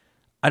like,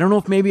 I don't know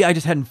if maybe I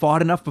just hadn't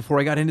fought enough before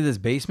I got into this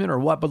basement or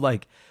what, but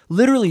like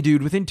literally,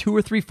 dude, within 2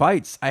 or 3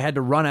 fights, I had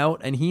to run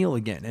out and heal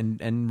again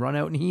and run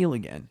out and heal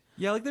again.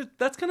 Yeah, like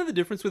that's kind of the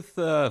difference with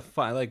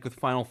with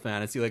Final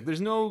Fantasy. Like,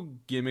 there's no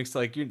gimmicks.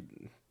 Like,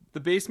 the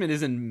basement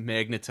isn't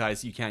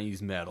magnetized, so you can't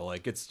use metal.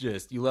 Like, it's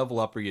just you level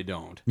up or you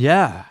don't.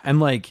 Yeah, and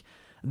like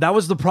that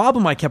was the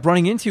problem I kept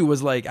running into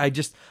was like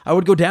I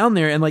would go down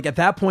there and like at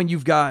that point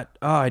you've got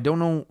I don't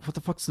know what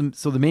the fuck's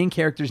so the main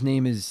character's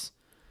name is.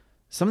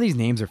 Some of these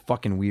names are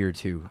fucking weird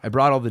too. I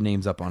brought all the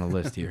names up on a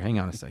list here. Hang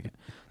on a second.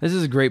 This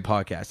is a great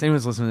podcast.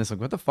 Anyone's listening to this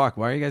like, what the fuck?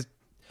 Why are you guys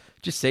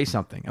just say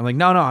something? I'm like,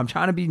 no, I'm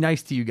trying to be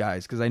nice to you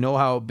guys because I know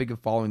how big a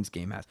following this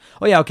game has.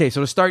 Oh yeah, okay.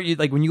 So to start, you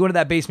like when you go into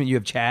that basement, you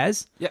have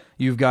Chaz. Yep.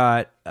 You've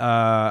got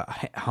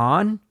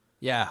Han.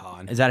 Yeah,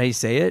 Han. Is that how you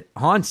say it?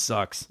 Han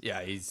sucks.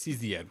 Yeah, he's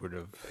the Edward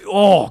of.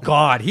 Oh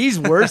God, he's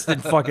worse than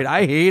fucking.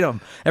 I hate him.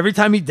 Every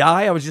time he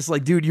die, I was just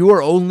like, dude, you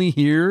are only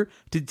here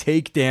to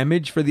take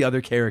damage for the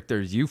other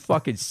characters. You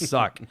fucking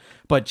suck.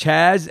 But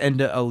Chaz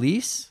and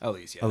Elise,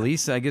 yeah.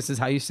 Elise, I guess is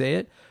how you say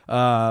it.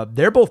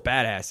 They're both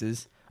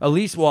badasses.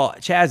 Elise, well,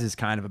 Chaz is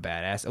kind of a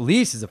badass.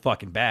 Elise is a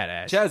fucking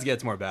badass. Chaz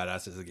gets more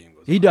badass as the game goes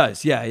on. He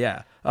does,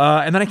 yeah.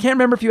 And then I can't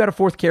remember if you had a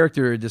 4th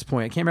character at this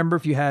point. I can't remember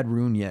if you had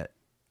Rune yet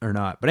or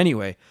not. But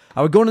anyway,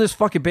 I would go into this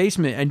fucking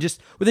basement and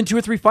just within 2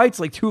 or 3 fights,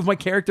 like 2 of my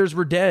characters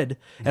were dead,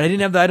 and I didn't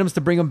have the items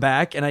to bring them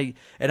back, and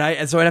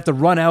so I'd have to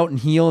run out and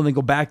heal and then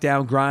go back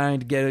down,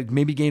 grind,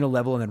 maybe gain a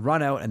level, and then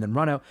run out. And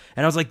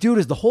I was like, dude,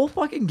 is the whole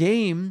fucking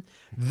game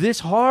this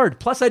hard?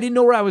 Plus, I didn't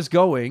know where I was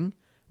going.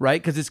 Right,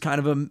 because it's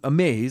kind of a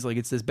maze, like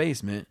it's this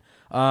basement.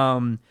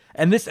 And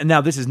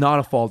now this is not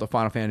a fault of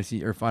Final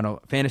Fantasy or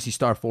Final Fantasy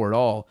Star 4 at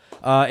all.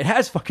 It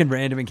has fucking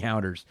random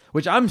encounters,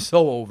 which I'm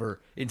so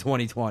over in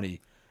 2020.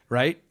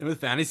 Right? And with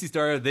Phantasy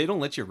Star, they don't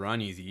let you run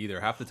easy either.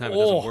 Half the time it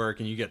doesn't work,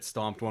 and you get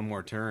stomped one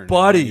more turn.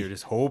 Buddy. You're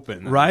just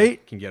hoping that right?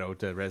 you can get out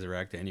to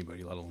resurrect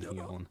anybody, let alone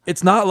heal.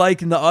 It's not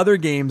like in the other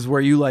games where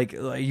you like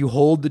you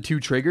hold the 2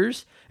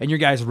 triggers and your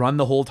guys run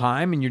the whole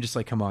time and you're just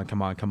like, come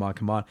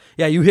on.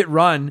 Yeah, you hit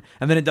run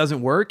and then it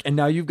doesn't work, and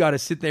now you've got to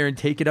sit there and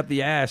take it up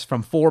the ass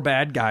from 4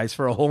 bad guys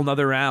for a whole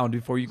nother round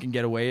before you can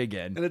get away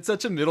again. And it's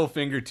such a middle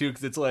finger too,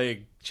 because it's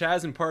like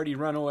Chaz and party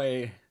run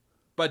away,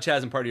 but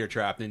Chaz and party are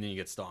trapped, and then you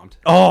get stomped.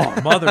 Oh,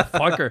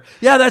 motherfucker.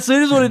 Yeah, it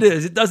is what it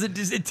is.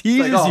 It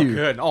teases like, you.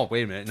 Good. Oh,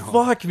 wait a minute. No.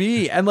 Fuck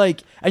me.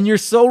 And you're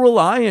so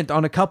reliant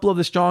on a couple of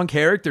the strong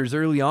characters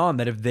early on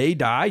that if they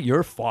die,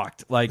 you're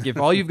fucked. Like, if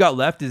all you've got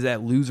left is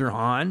that loser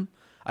Han,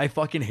 I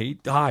fucking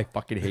hate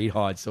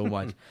Han so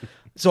much.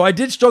 So I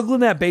did struggle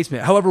in that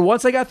basement. However,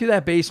 once I got through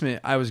that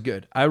basement, I was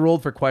good. I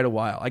rolled for quite a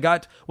while.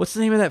 What's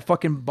the name of that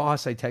fucking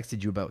boss I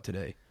texted you about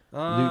today?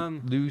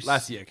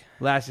 Lasiak.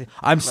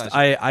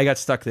 I got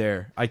stuck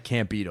there. I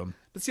can't beat him.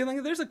 But see,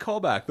 like, there's a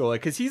callback though, like,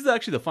 because he's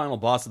actually the final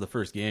boss of the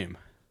first game.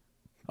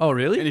 Oh,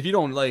 really? And if you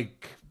don't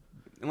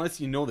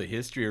unless you know the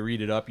history or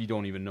read it up, you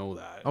don't even know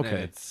that.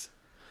 Okay.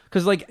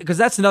 Because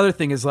that's another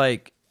thing is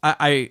like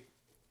I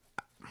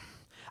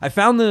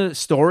found the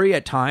story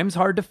at times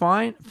hard to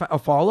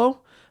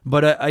follow.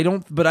 But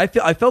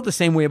I felt the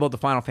same way about the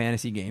Final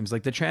Fantasy games.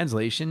 Like the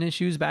translation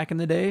issues back in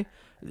the day,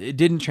 it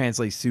didn't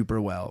translate super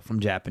well from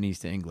Japanese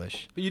to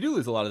English. But you do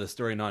lose a lot of the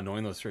story not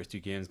knowing those first 2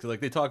 games, because like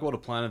they talk about a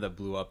planet that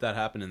blew up. That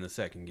happened in the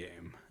second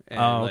game.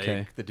 And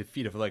like the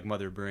defeat of like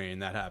Mother Brain,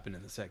 that happened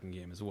in the second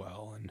game as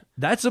well. And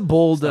that's a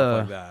bold stuff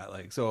like that.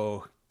 Like,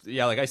 so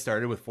yeah, like I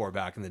started with 4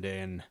 back in the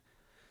day, and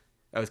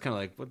I was kind of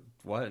like,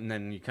 what? And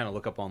then you kind of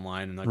look up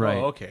online and like, right.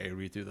 Oh, okay,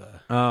 read through the.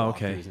 Oh,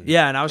 okay.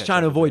 Yeah, and I was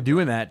trying to avoid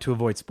doing that to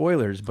avoid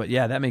spoilers, but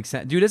yeah, that makes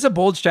sense, dude. It's a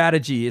bold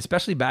strategy,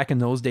 especially back in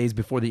those days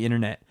before the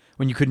internet,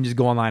 when you couldn't just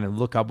go online and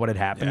look up what had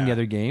happened in the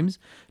other games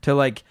to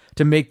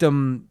make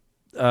them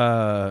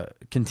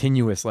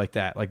continuous like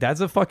that. Like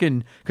that's a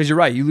fucking, because you're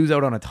right, you lose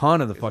out on a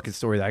ton of the fucking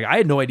story. Like I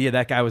had no idea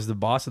that guy was the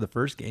boss of the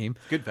first game.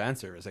 Good fan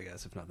service, I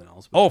guess, if nothing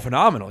else. Oh,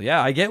 phenomenal.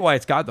 Yeah, I get why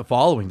it's got the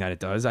following that it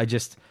does.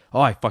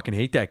 I fucking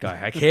hate that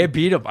guy. I can't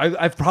beat him.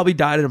 I've probably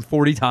died at him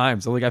 40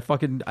 times. So like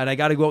and I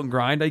got to go out and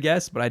grind, I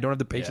guess, but I don't have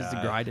the patience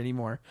to grind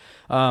anymore.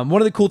 One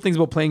of the cool things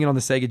about playing it on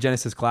the Sega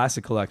Genesis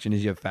Classic Collection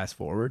is you have fast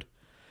forward.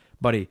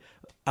 Buddy,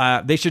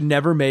 they should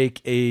never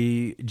make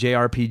a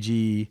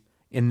JRPG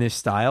in this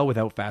style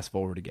without fast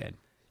forward again.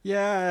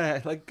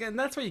 Yeah, like, and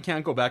that's why you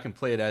can't go back and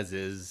play it as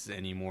is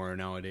anymore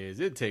nowadays.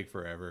 It'd take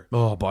forever.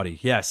 Oh, buddy,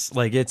 yes.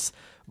 Like it's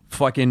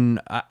fucking.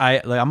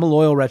 I'm a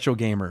loyal retro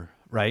gamer,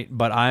 right?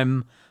 But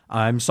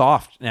I'm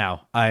soft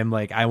now. I'm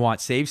like, I want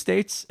save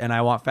states and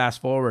I want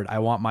fast forward. I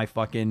want my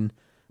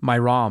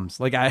ROMs.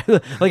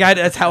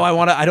 That's how I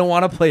want to. I don't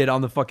want to play it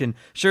on the fucking.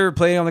 Sure,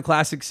 playing on the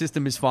classic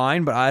system is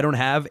fine, but I don't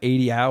have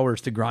 80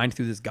 hours to grind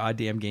through this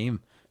goddamn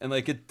game. And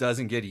like it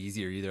doesn't get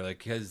easier either, like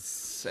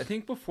because I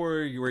think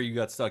before where you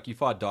got stuck, you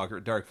fought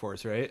Dark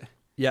Force, right?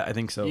 Yeah, I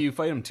think so. You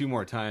fight him 2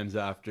 more times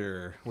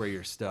after where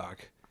you're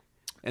stuck.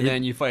 And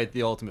then you fight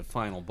the ultimate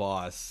final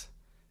boss,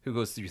 who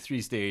goes through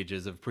 3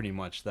 stages of pretty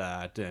much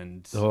that.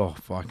 And oh,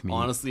 fuck me.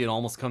 honestly, it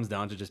almost comes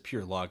down to just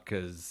pure luck,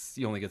 because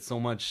you only get so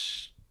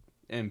much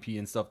MP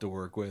and stuff to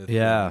work with.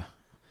 Yeah.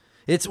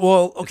 It's,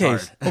 well, okay.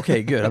 It's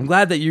Okay, good. I'm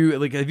glad that you,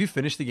 like, have you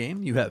finished the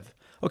game? You have.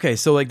 Okay,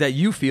 so, like, that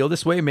you feel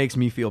this way makes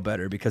me feel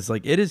better, because,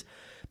 like, it is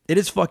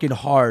fucking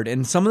hard.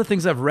 And some of the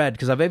things I've read,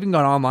 because I've even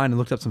gone online and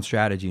looked up some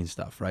strategy and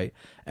stuff, right?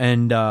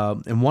 And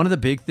one of the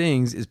big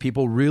things is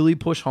people really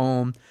push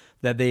home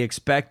that they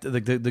expect, the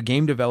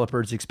game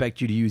developers expect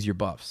you to use your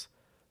buffs.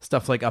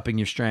 Stuff like upping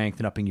your strength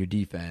and upping your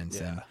defense.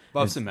 Yeah. And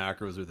Buffs and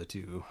macros are the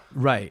 2.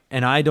 right.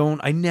 And I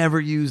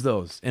never use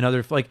those in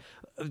other, like,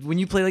 when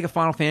you play like a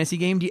Final Fantasy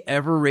game, do you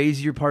ever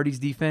raise your party's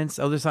defense?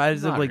 Other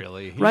sides Not of like,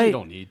 really. You right?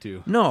 don't need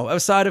to. No,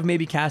 outside of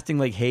maybe casting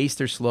like haste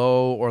or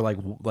slow or like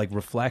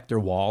reflect or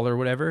wall or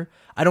whatever.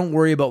 I don't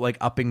worry about like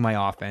upping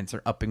my offense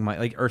or upping my,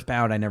 like,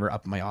 Earthbound. I never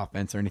up my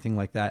offense or anything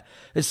like that.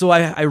 And so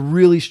I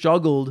really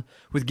struggled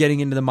with getting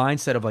into the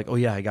mindset of like, oh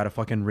yeah, I gotta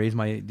fucking raise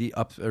my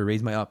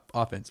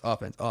offense.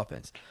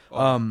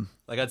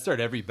 Like, I'd start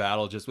every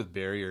battle just with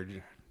barrier,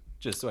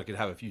 just so I could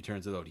have a few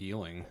turns without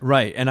healing.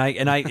 Right. And I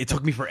it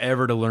took me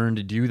forever to learn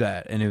to do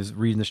that. And it was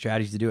reading the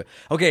strategies to do it.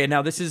 Okay. And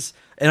now this is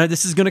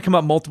going to come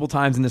up multiple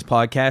times in this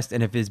podcast.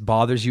 And if it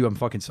bothers you, I'm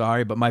fucking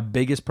sorry. But my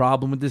biggest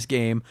problem with this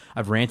game,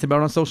 I've ranted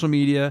about it on social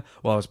media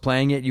while I was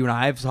playing it. You and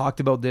I have talked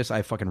about this.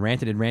 I fucking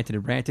ranted and ranted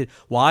and ranted.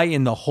 Why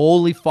in the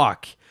holy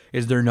fuck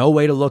is there no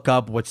way to look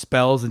up what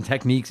spells and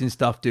techniques and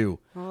stuff do?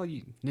 Oh,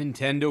 you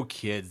Nintendo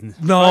kids.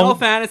 No. Final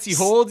Fantasy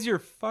holds your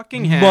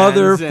fucking hands.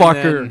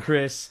 Motherfucker,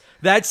 Chris.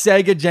 That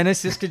Sega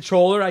Genesis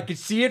controller, I could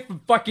see it from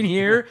fucking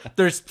here.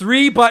 There's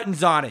 3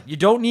 buttons on it. You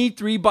don't need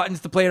 3 buttons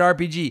to play an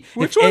RPG.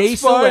 Which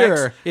one's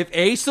fire? If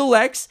A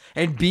selects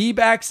and B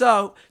backs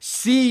out,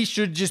 C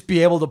should just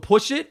be able to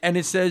push it, and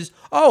it says,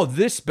 oh,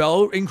 this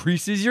spell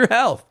increases your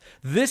health.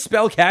 This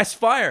spell casts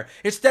fire.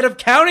 Instead of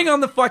counting on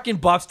the fucking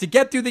buffs to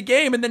get through the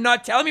game and then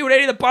not telling me what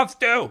any of the buffs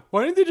do.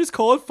 Why didn't they just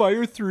call it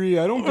Fire 3?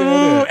 I don't get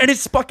it. And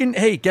it's fucking,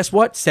 hey, guess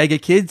what,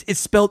 Sega kids? It's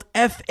spelled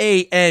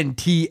Fantasy.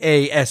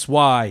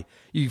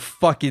 You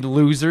fucking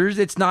losers.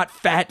 It's not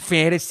Fat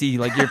Fantasy.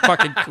 Like, you're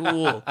fucking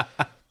cool.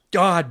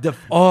 God,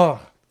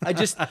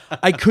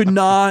 I could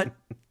not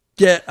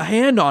get a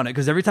hand on it,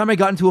 because every time I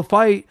got into a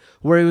fight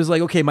where it was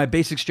like, okay, my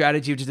basic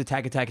strategy of just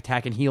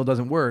attack, and heal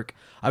doesn't work.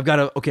 I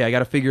got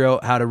to figure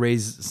out how to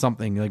raise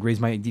something, like raise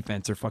my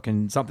defense or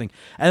fucking something.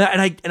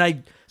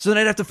 So then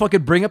I'd have to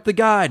fucking bring up the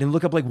guide and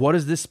look up like, what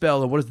is this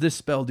spell and what does this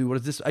spell do? What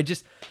is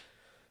this?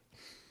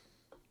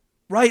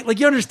 Right? Like,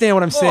 you understand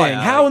what I'm saying.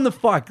 Yeah. How in the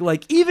fuck?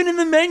 Like, even in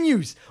the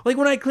menus, like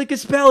when I click a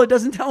spell, it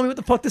doesn't tell me what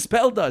the fuck the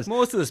spell does.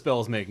 Most of the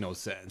spells make no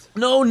sense.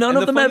 No, none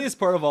of them. The funniest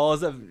part of all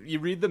is that you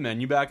read the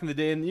menu back in the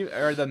day,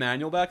 or the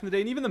manual back in the day,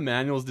 and even the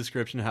manual's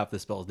description of half the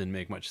spells didn't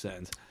make much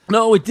sense.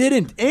 No, it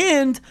didn't.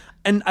 And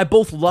I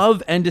both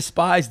love and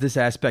despise this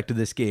aspect of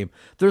this game.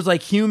 There's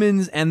like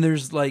humans and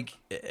there's like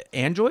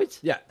androids.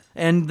 Yeah.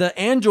 And the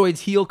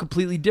androids heal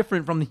completely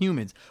different from the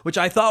humans, which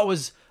I thought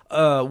was,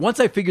 once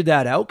I figured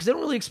that out, because they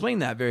don't really explain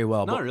that very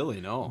well. Not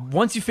really, no.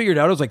 Once you figured it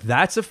out, I was like,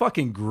 that's a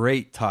fucking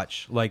great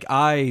touch. Like,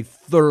 I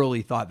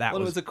thoroughly thought that was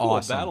awesome. It was a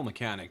cool battle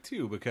mechanic,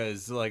 too,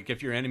 because, like,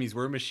 if your enemies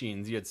were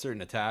machines, you had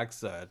certain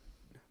attacks that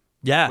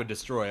would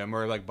destroy them,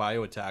 or, like,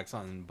 bio attacks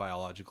on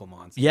biological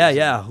monsters.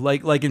 Yeah.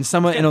 Like in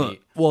some, in a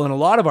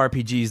lot of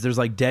RPGs, there's,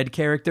 like, dead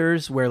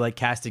characters where, like,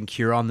 casting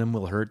Cure on them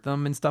will hurt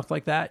them and stuff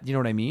like that. You know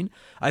what I mean?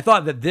 I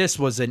thought that this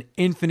was an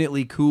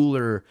infinitely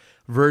cooler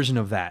version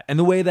of that. And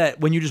the way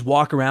that when you just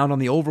walk around on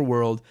the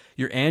overworld,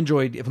 your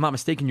android, if I'm not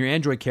mistaken, your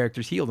android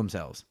characters heal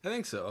themselves. I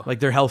think so. Like,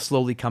 their health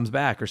slowly comes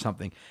back or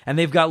something. And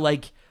they've got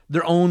like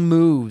their own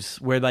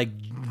moves where like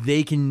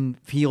they can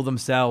heal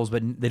themselves,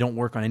 but they don't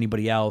work on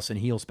anybody else, and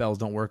heal spells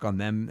don't work on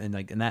them. And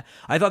that,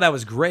 I thought that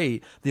was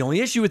great. The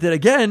only issue with it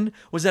again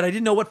was that I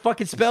didn't know what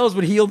fucking spells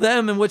would heal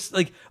them, and what's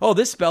like, oh,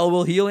 this spell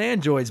will heal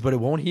androids, but it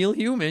won't heal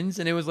humans.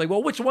 And it was like,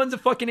 well, which one's a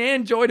fucking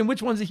android and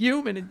which one's a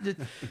human? And just,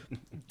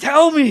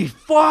 tell me,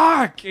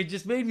 fuck! It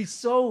just made me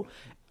so.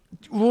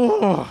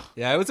 Ugh.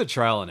 Yeah, it was a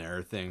trial and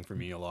error thing for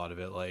me, a lot of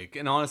it. Like,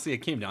 and honestly, it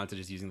came down to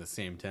just using the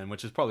same 10,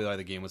 which is probably why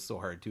the game was so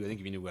hard too. I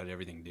think if you knew what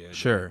everything did.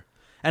 Sure.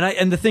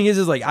 And the thing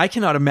is like, I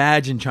cannot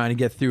imagine trying to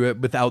get through it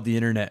without the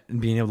internet and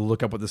being able to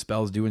look up what the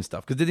spells do and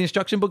stuff. Because did the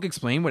instruction book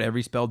explain what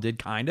every spell did?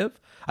 Kind of.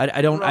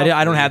 I don't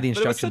have the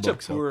instruction book. But it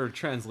was such a poor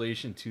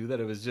translation too that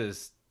it was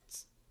just.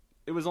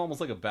 It was almost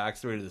like a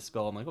backstory to the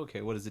spell. I'm like,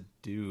 okay, what does it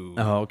do?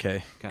 Oh,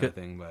 okay. Kind of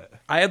thing. But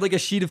I had like a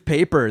sheet of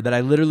paper that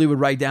I literally would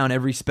write down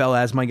every spell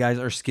as my guys,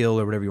 or skill,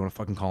 or whatever you want to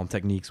fucking call them,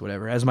 techniques,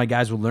 whatever, as my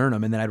guys would learn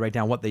them, and then I'd write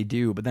down what they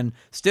do. But then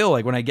still,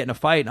 like when I get in a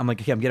fight, I'm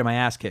like, okay, I'm getting my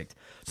ass kicked.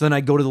 So then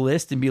I go to the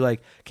list and be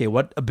like, okay,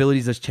 what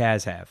abilities does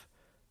Chaz have?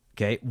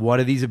 Okay, what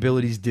do these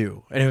abilities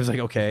do? And it was like,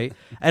 okay.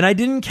 And I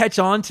didn't catch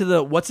on to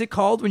the, what's it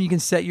called when you can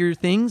set your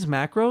things,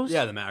 macros?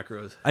 Yeah, the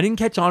macros. I didn't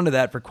catch on to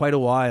that for quite a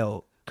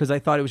while because I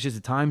thought it was just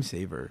a time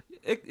saver.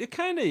 It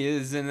kind of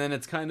is, and then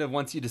it's kind of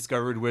once you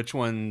discovered which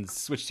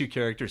two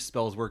characters'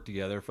 spells work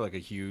together for like a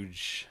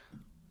huge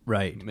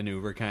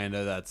maneuver, kind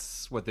of.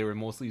 That's what they were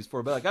mostly used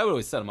for. But like I would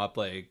always set them up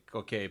like,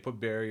 okay, put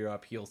barrier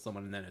up, heal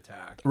someone, and then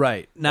attack.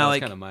 Right now, that's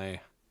like kind of my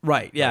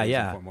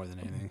yeah. For more than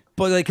anything.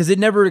 But like, because it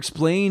never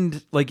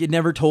explained, like it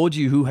never told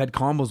you who had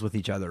combos with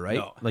each other, right?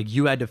 No. Like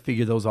you had to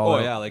figure those all out.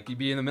 Oh yeah, like you'd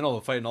be in the middle of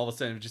a fight, and all of a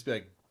sudden it'd just be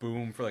like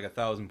boom for like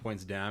 1,000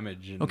 points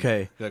damage. And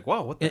okay, you're like,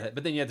 wow, what the heck?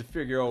 But then you had to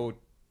figure out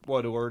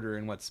what order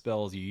and what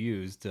spells you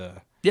used.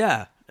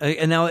 Yeah,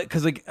 and now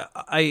because like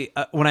I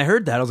when I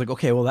heard that, I was like,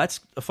 okay, well that's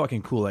a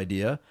fucking cool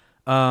idea.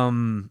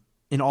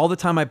 In all the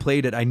time I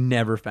played it, I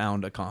never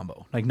found a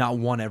combo. Like not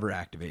one ever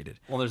activated.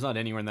 Well, there's not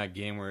anywhere in that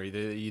game where it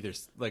either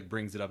like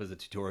brings it up as a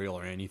tutorial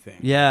or anything.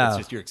 Yeah, it's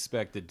just you're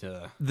expected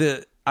to.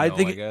 I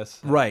guess.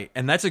 Right,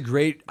 and that's a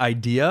great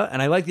idea,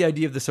 and I like the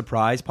idea of the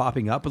surprise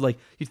popping up. But like,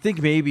 you'd think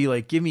maybe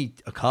like give me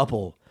a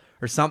couple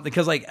or something,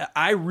 because like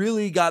I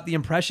really got the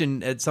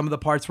impression at some of the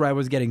parts where I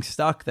was getting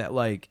stuck that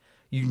like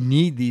you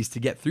need these to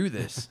get through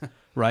this.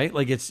 Right,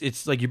 like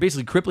it's like you're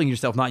basically crippling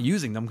yourself not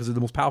using them because they're the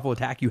most powerful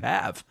attack you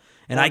have,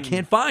 and I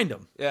can't find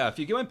them. Yeah, if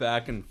you went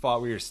back and fought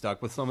where you're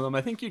stuck with some of them,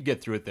 I think you'd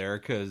get through it there,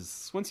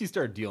 because once you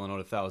start dealing out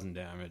 1,000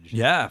 damage,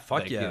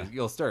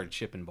 you'll start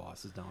chipping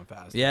bosses down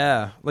fast.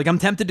 Yeah, like I'm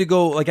tempted to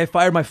go. Like I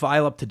fired my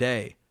file up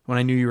today when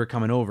I knew you were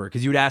coming over,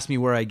 because you would ask me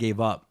where I gave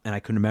up, and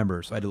I couldn't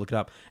remember, so I had to look it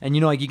up. And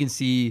like you can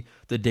see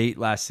the date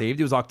last saved.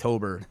 It was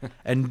October,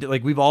 and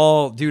like we've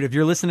all, dude, if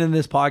you're listening to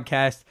this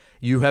podcast,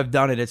 you have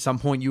done it at some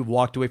point. You've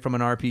walked away from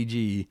an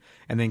RPG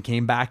and then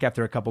came back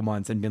after a couple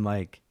months and been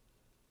like,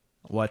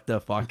 what the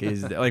fuck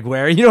is that? Like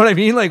where, you know what I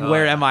mean? Like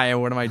where am I and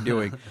what am I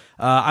doing?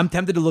 I'm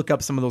tempted to look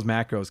up some of those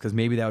macros because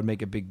maybe that would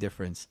make a big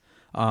difference.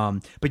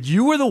 But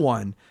you were the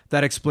one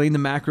that explained the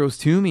macros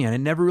to me, and I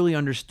never really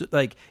understood.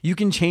 Like you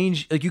can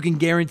change, like you can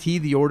guarantee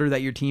the order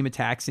that your team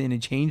attacks in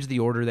and change the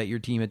order that your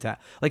team attack.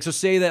 Like, so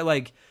say that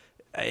like,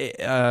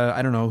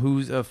 I don't know,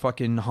 who's a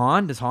fucking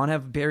Han? Does Han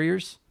have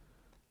barriers?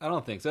 I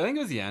don't think so. I think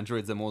it was the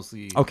androids that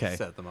mostly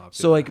set them up.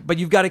 So like, but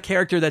you've got a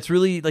character that's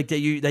really like that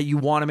you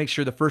want to make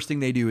sure the first thing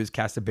they do is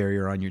cast a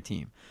barrier on your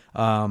team.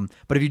 But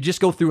if you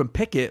just go through and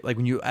pick it, like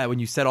when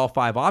you set all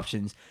 5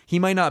 options, he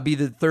might not be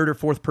the third or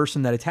fourth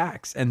person that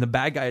attacks, and the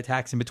bad guy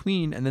attacks in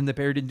between, and then the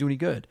barrier didn't do any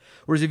good.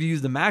 Whereas if you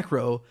use the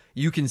macro,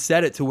 you can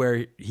set it to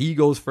where he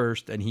goes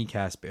first and he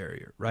casts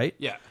barrier, right?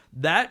 Yeah.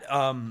 That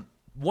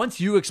once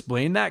you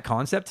explained that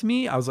concept to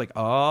me, I was like,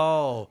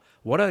 oh,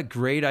 what a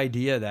great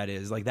idea that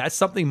is. Like that's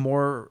something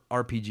more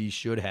RPGs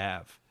should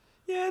have.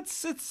 Yeah,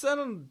 it's I've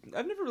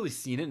never really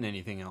seen it in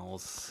anything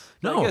else.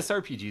 No. I guess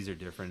RPGs are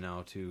different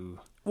now too.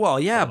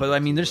 Well, yeah, but I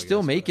mean, they're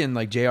still making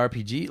like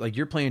JRPG. Like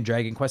you're playing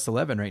Dragon Quest XI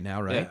right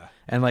now, right? Yeah.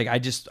 And like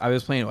I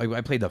was playing, like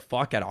I played the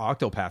fuck out of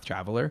Octopath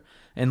Traveler,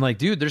 and like,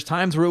 dude, there's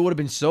times where it would have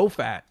been so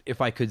fat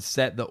if I could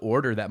set the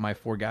order that my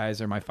 4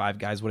 guys or my 5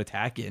 guys would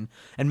attack in,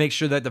 and make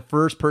sure that the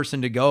first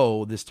person to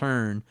go this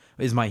turn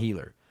is my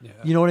healer. Yeah.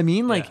 You know what I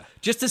mean? Like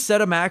just to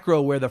set a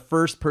macro where the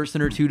first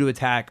person or 2 to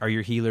attack are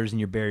your healers and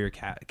your barrier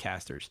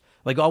casters.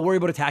 Like I'll worry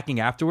about attacking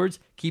afterwards.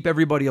 Keep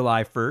everybody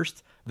alive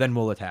first, then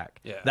we'll attack.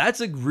 Yeah.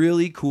 That's a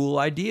really cool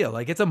idea.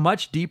 Like it's a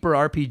much deeper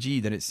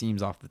RPG than it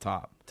seems off the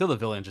top. Till the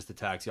villain just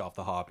attacks you off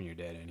the hop and you're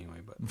dead anyway.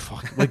 But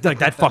fuck, like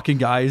that fucking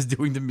guy is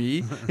doing to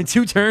me in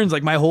 2 turns.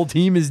 Like my whole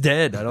team is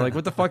dead. I'm like,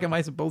 what the fuck am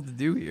I supposed to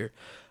do here?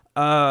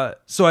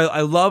 So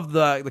I love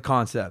the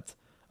concept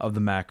of the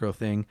macro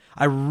thing.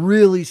 I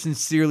really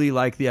sincerely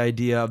like the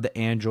idea of the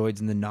androids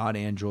and the not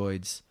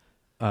androids.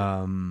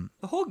 The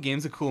whole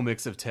game's a cool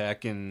mix of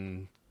tech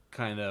and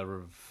kind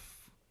of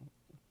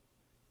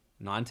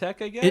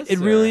non-tech, I guess. It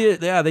really is.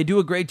 Yeah, they do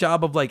a great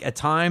job of like at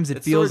times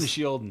it feels sword and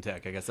shield and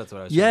tech. I guess that's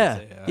what I was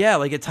trying to say. Yeah,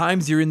 like at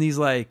times you're in these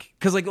like,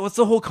 because like what's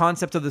the whole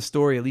concept of the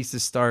story? At least to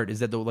start, is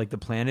that the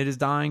planet is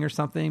dying or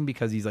something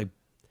because he's like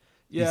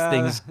these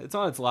things. It's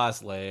on its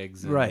last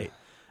legs, right?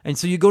 And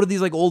so you go to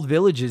these like old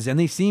villages, and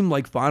they seem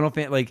like Final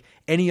Fantasy, like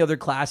any other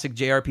classic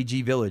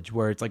JRPG village,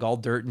 where it's like all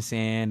dirt and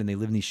sand, and they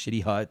live in these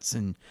shitty huts,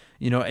 and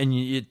and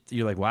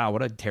you're like, wow,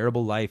 what a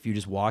terrible life. You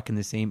just walk in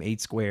the same 8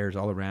 squares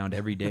all around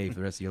every day for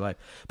the rest of your life.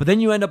 But then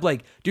you end up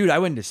like, dude, I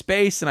went into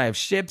space, and I have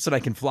ships, and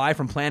I can fly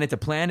from planet to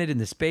planet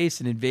into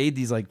space and invade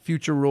these like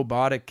future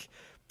robotic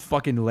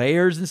fucking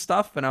layers and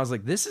stuff. And I was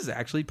like, this is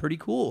actually pretty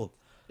cool.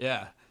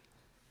 Yeah.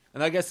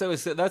 And I guess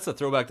that's a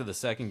throwback to the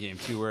second game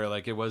too, where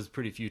like it was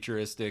pretty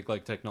futuristic,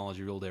 like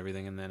technology ruled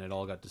everything, and then it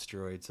all got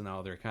destroyed. So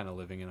now they're kind of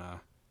living in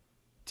a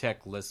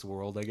tech-less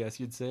world, I guess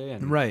you'd say.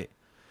 And right.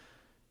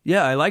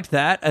 Yeah, I liked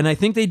that, and I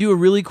think they do a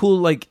really cool.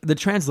 Like the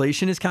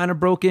translation is kind of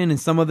broken, and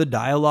some of the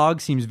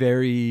dialogue seems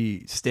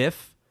very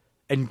stiff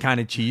and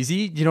kind of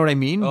cheesy. Do you know what I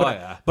mean?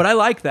 But I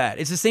like that.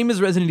 It's the same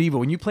as Resident Evil.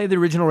 When you play the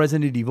original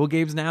Resident Evil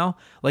games now,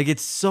 like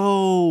it's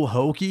so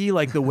hokey,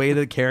 like the way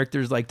the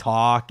characters like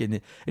talk, and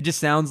it just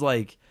sounds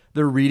like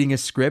they're reading a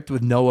script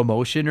with no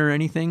emotion or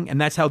anything, and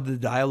that's how the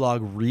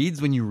dialogue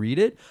reads when you read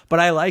it. But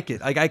I like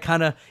it. Like I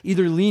kind of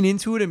either lean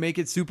into it and make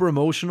it super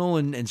emotional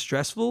and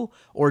stressful,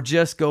 or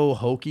just go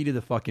hokey to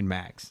the fucking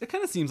max. It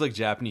kind of seems like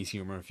Japanese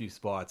humor in a few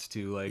spots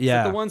too. Like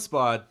the one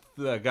spot,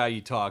 the guy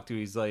you talk to,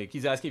 he's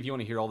asking if you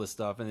want to hear all this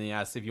stuff, and then he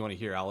asks if you want to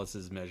hear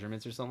Alice's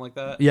measurements or something like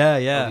that. Yeah.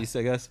 At least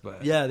I guess.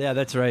 But yeah,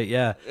 that's right.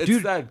 Yeah,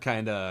 it's that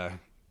kind of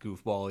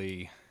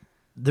goofball-y.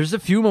 There's a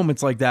few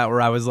moments like that where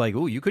I was like,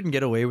 "Oh, you couldn't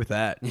get away with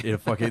that." You know,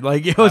 fucking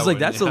like it was like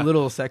that's a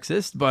little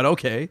sexist, but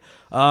okay.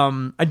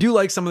 I do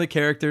like some of the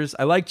characters.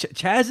 I like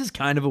Chaz is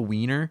kind of a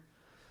wiener,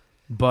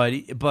 but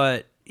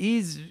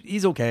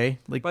he's okay.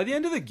 Like by the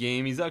end of the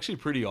game, he's actually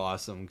pretty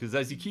awesome because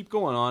as you keep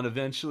going on,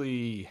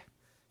 eventually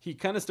he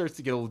kind of starts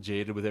to get a little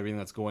jaded with everything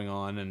that's going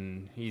on,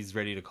 and he's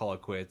ready to call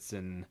it quits.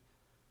 And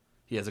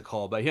he has a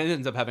callback. He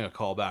ends up having a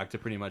callback to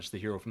pretty much the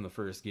hero from the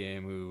first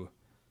game who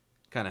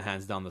kind of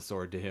hands down the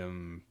sword to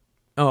him.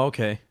 Oh,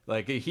 okay.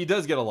 Like he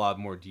does get a lot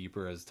more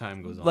deeper as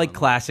time goes on. Like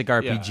classic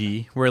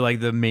RPG, where like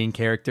the main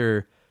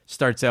character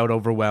starts out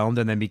overwhelmed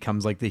and then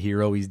becomes like the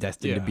hero he's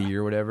destined to be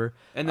or whatever.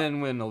 And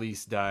then when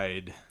Elise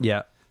died,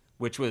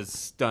 which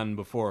was done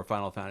before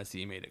Final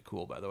Fantasy made it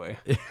cool, by the way.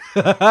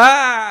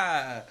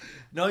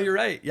 No, you're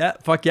right. Yeah,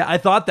 fuck yeah. I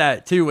thought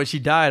that too when she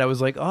died. I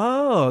was like,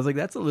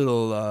 that's a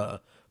little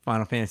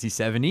Final Fantasy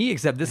 7-y,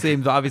 except this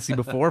game's obviously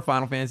before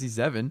Final Fantasy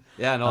 7.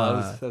 Yeah, no,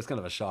 that was kind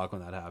of a shock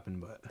when that happened,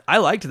 but I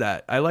liked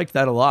that. I liked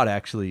that a lot,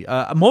 actually.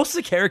 Most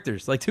of the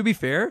characters, like to be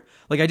fair,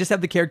 like I just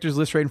have the characters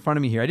list right in front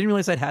of me here. I didn't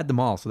realize I'd had them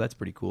all, so that's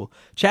pretty cool.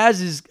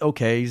 Chaz is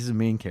okay. He's the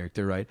main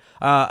character, right?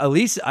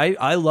 Elise,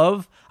 I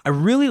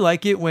really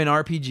like it when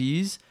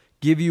RPGs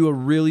give you a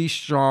really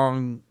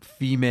strong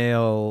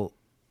female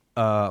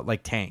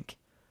like tank.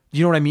 Do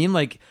you know what I mean?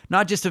 Like,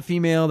 not just a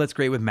female that's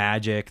great with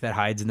magic that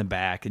hides in the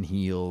back and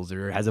heals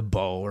or has a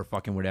bow or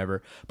fucking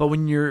whatever. But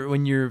when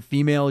your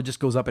female just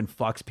goes up and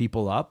fucks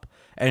people up,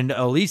 and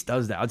Elise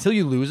does that. Until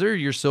you lose her,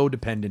 you're so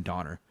dependent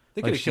on her.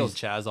 They could have killed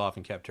Chaz off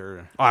and kept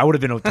her. Oh, I would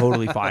have been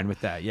totally fine with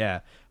that,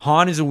 yeah.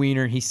 Han is a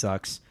wiener. He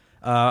sucks.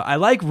 I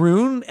like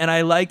Rune, and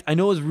I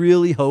know it's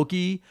really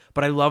hokey,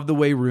 but I love the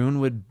way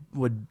Rune would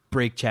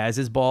break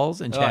Chaz's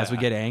balls, and Chaz would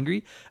get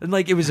angry. And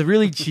like it was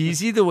really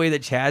cheesy the way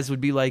that Chaz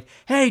would be like,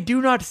 "Hey,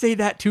 do not say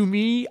that to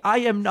me. I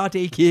am not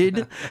a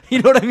kid."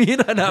 You know what I mean?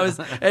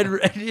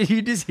 And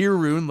you just hear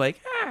Rune like,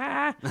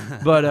 ah.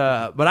 But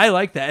I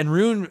like that. And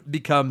Rune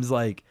becomes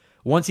like,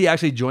 once he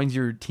actually joins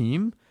your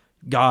team,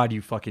 God,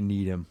 you fucking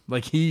need him.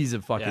 Like he's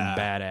a fucking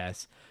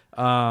badass.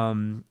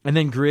 And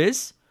then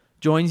Grizz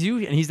joins you,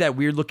 and he's that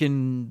weird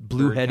looking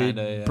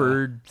blue-headed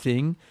bird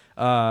thing.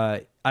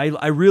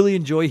 I really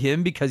enjoy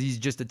him because he's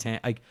just a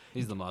tank. Like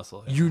he's the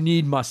muscle. You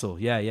need muscle.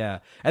 Yeah.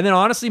 And then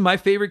honestly, my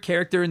favorite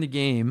character in the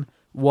game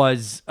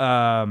was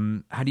how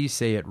do you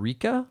say it?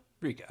 Rika.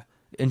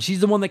 And she's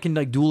the one that can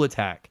like dual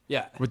attack.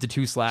 Yeah. With the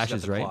 2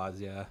 slashes, right? Claws,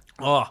 yeah.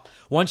 Oh,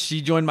 once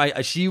she joined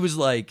she was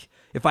like,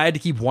 if I had to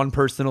keep one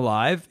person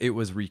alive, it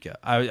was Rika.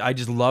 I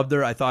just loved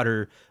her. I thought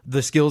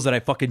the skills that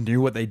I fucking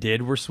knew what they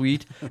did were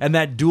sweet. And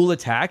that dual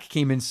attack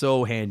came in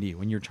so handy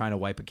when you're trying to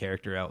wipe a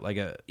character out, like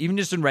even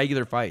just in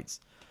regular fights.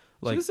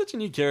 Like, she was such a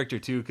neat character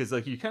too, because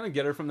like you kind of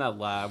get her from that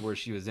lab where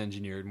she was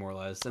engineered more or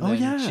less, and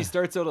then she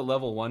starts out at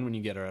level 1 when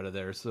you get her out of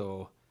there.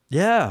 So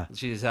yeah,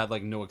 she's had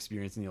like no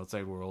experience in the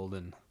outside world,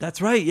 and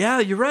that's right.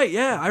 Yeah, you're right.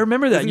 Yeah, I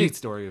remember that. It's a neat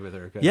story with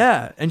her.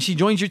 Yeah, and she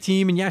joins your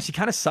team, and she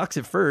kind of sucks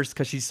at first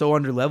because she's so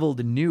under-leveled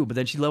and new, but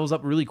then she levels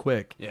up really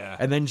quick. Yeah,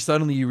 and then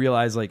suddenly you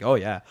realize like, oh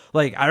yeah,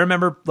 like I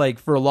remember like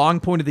for a long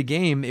point of the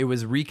game, it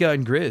was Rika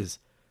and Grizz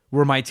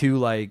were my 2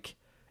 like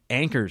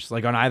anchors,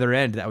 like on either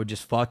end that would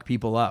just fuck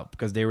people up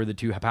because they were the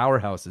 2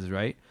 powerhouses,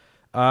 right?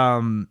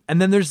 And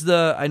then there's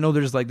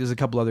a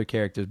couple other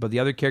characters, but the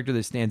other character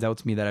that stands out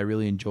to me that I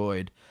really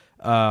enjoyed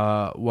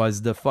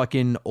was the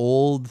fucking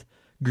old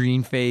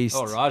green-faced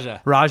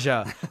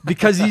Raja,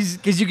 because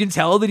you can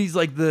tell that he's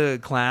like the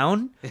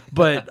clown,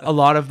 but a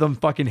lot of them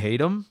fucking hate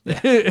him.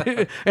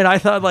 And I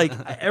thought like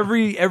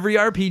every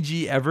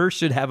RPG ever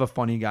should have a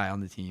funny guy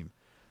on the team.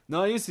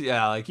 No, he's kind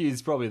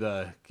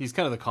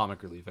of the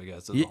comic relief, I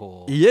guess, of the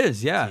whole he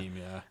is, yeah. team,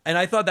 yeah. And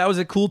I thought that was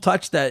a cool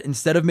touch that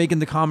instead of making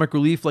the comic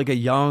relief like a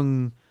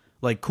young,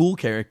 like cool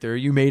character,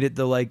 you made it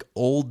the like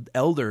old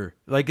elder.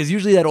 Like, cause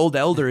usually that old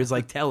elder is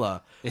like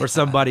Tella or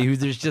somebody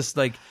who's just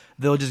like,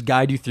 they'll just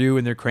guide you through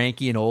and they're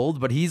cranky and old,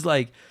 but he's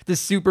like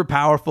this super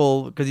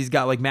powerful because he's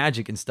got like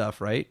magic and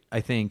stuff, right? I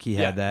think he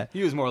had that.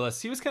 He was more or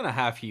less, he was kind of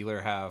half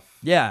healer, half.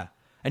 Yeah.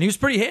 And he was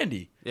pretty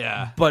handy.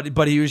 Yeah.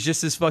 But he was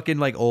just this fucking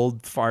like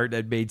old fart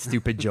that made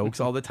stupid jokes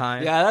all the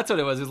time. Yeah, that's what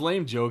it was. It was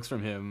lame jokes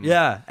from him.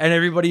 Yeah. And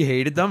everybody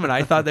hated them. And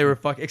I thought they were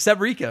except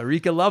Rika.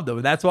 Rika loved them.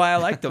 And that's why I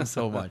liked them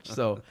so much.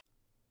 So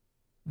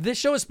this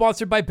show is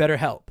sponsored by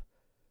BetterHelp.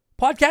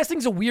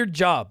 Podcasting's a weird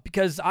job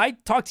because I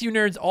talk to you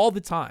nerds all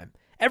the time.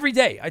 Every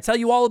day, I tell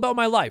you all about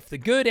my life, the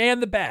good and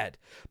the bad.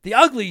 The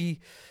ugly,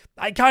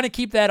 I kind of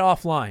keep that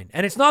offline.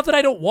 And it's not that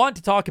I don't want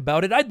to talk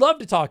about it. I'd love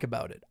to talk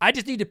about it. I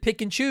just need to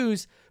pick and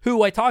choose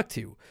who I talk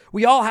to.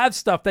 We all have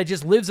stuff that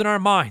just lives in our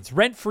minds,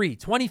 rent-free,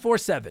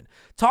 24/7.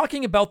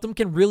 Talking about them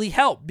can really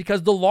help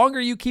because the longer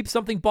you keep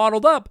something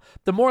bottled up,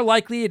 the more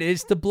likely it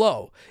is to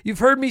blow. You've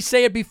heard me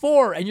say it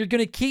before, and you're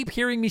going to keep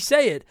hearing me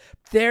say it.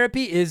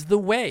 Therapy is the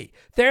way.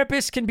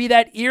 Therapists can be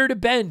that ear to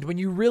bend when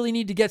you really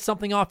need to get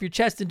something off your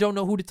chest and don't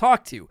know who to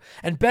talk to.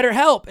 And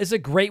BetterHelp is a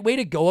great way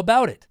to go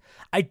about it.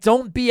 I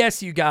don't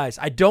BS you guys.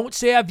 I don't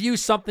say I've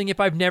used something if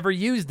I've never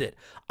used it.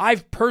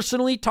 I've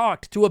personally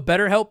talked to a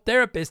BetterHelp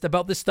therapist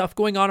about the stuff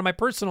going on in my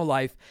personal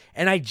life,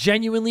 and I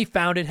genuinely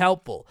found it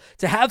helpful.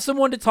 To have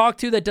someone to talk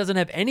to that doesn't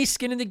have any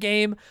skin in the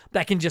game,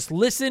 that can just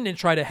listen and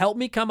try to help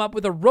me come up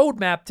with a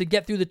roadmap to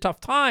get through the tough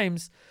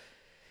times,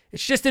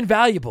 it's just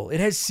invaluable.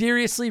 It has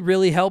seriously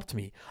really helped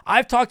me.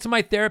 I've talked to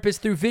my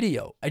therapist through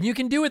video, and you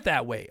can do it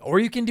that way, or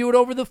you can do it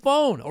over the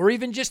phone, or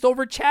even just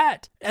over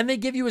chat. And they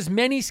give you as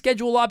many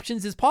schedule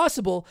options as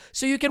possible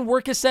so you can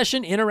work a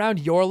session in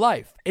around your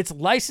life. It's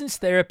licensed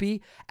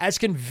therapy, as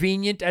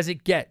convenient as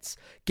it gets.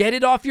 Get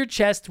it off your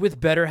chest with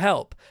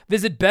BetterHelp.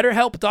 Visit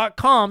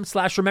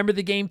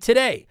betterhelp.com/rememberthegame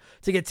today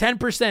to get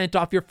 10%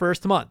 off your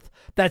first month.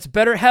 That's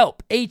BetterHelp,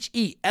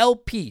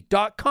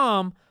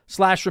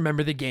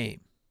 HELP.com/rememberthegame.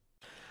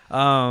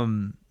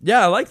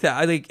 Yeah, I like that.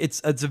 I think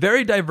it's a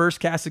very diverse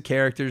cast of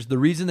characters. The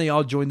reason they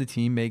all join the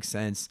team makes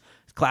sense.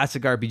 It's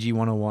classic RPG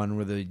 101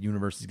 where the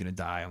universe is going to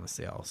die unless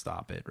they all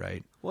stop it,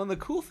 right? Well, and the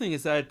cool thing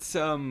is that,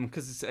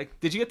 because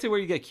did you get to where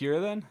you get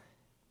Kira then?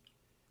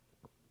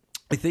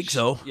 I think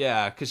so.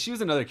 Yeah, because she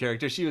was another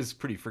character. She was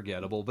pretty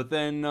forgettable. But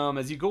then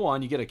as you go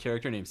on, you get a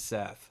character named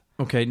Seth.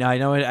 Okay, now I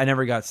know I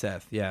never got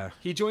Seth, yeah.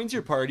 He joins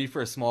your party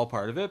for a small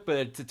part of it, but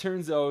it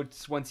turns out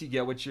once you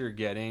get what you're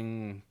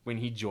getting, when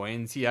he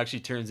joins, he actually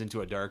turns into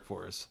a Dark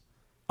Force.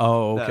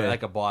 Oh, okay.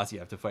 Like a boss you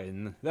have to fight,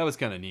 and that was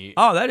kind of neat.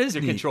 Oh, that is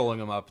You're neat. controlling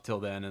him up till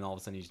then, and all of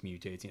a sudden he just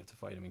mutates, and you have to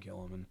fight him and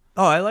kill him. And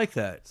oh, I like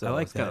that. so I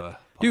like it's that. kind of a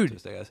dude,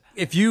 twist, I guess.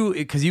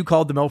 Because you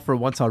called them out for it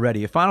once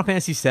already. If Final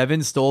Fantasy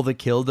VII stole the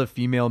killed a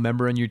female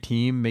member on your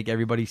team, make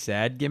everybody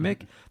sad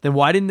gimmick, then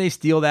why didn't they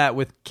steal that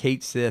with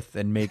Kate Sith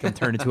and make him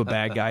turn into a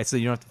bad guy so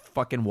you don't have to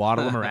fucking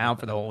waddle him around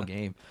for the whole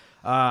game?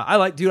 I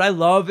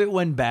love it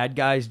when bad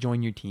guys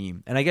join your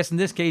team. And I guess in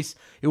this case,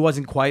 it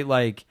wasn't quite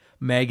like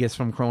Magus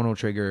from Chrono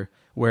Trigger,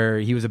 where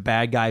he was a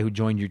bad guy who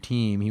joined your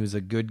team. He was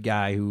a good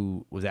guy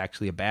who was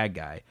actually a bad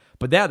guy.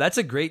 But yeah, that's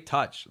a great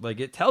touch. Like,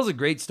 it tells a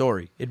great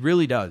story. It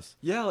really does.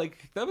 Yeah,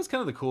 like, that was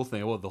kind of the cool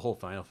thing about the whole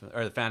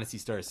the Phantasy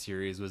Star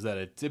series was that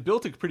it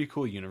built a pretty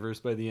cool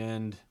universe by the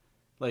end.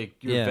 Like,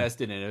 you're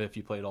invested in it if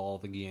you played all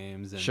the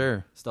games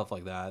and stuff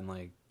like that. And,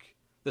 like,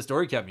 the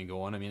story kept me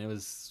going. I mean, it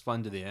was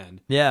fun to the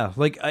end. Yeah,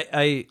 like,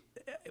 I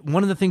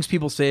one of the things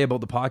people say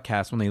about the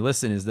podcast when they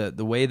listen is that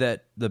the way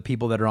that the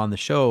people that are on the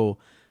show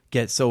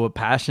get so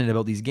passionate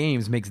about these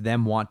games makes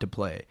them want to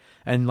play.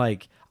 And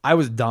like, I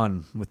was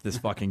done with this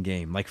fucking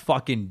game, like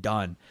fucking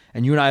done.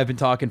 And you and I have been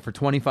talking for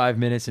 25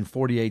 minutes and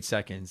 48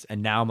 seconds.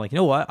 And now I'm like, you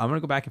know what? I'm going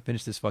to go back and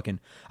finish this fucking,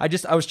 I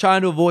was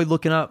trying to avoid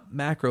looking up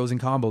macros and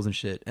combos and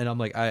shit. And I'm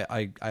like,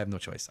 I have no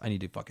choice. I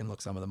need to fucking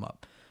look some of them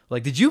up.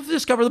 Like, did you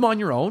discover them on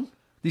your own?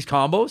 These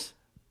combos?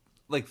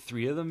 Like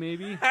 3 of them,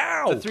 maybe.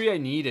 How? The 3 I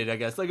needed, I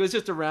guess. Like, it was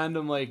just a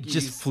random, like,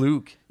 just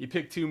fluke. You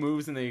pick 2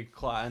 moves and they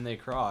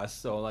cross.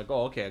 So like,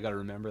 oh, okay, I got to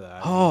remember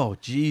that. Oh,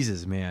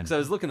 Jesus, man. Because I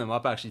was looking them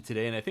up actually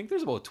today, and I think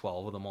there's about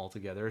 12 of them all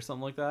together or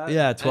something like that.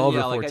 Yeah, 12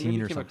 or 14 like, I or came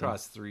something.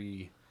 across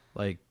 3.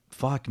 Like,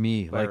 fuck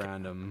me. By like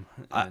random.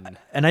 And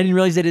I didn't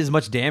realize they did as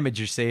much damage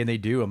you're saying they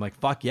do. I'm like,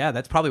 fuck yeah,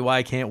 that's probably why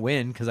I can't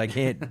win, because I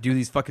can't do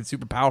these fucking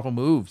super powerful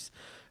moves.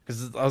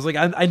 Because I was like,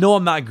 I know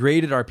I'm not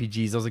great at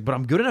RPGs. I was like, but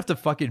I'm good enough to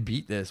fucking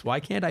beat this. Why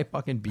can't I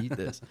fucking beat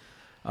this?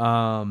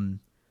 A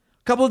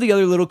couple of the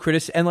other little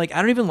critics, and like,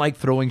 I don't even like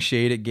throwing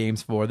shade at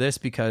games for this,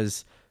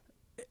 because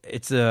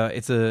this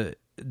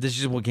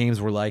is what games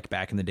were like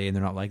back in the day, and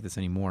they're not like this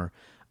anymore.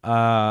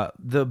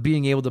 The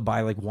being able to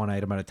buy like one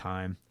item at a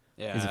time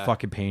is a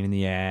fucking pain in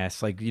the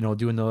ass. Like, you know,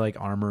 doing the like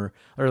armor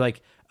or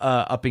like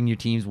upping your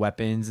team's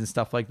weapons and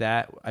stuff like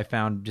that. I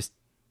found just,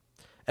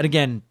 and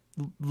again,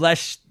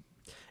 less.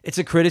 It's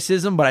a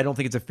criticism, but I don't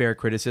think it's a fair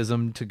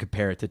criticism to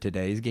compare it to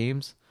today's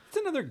games. It's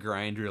another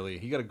grind, really.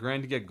 You got to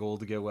grind to get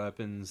gold to get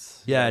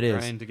weapons. Yeah, it is.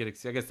 Grind to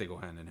get. I guess they go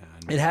hand in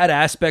hand. It had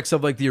aspects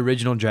of like the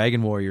original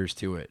Dragon Warriors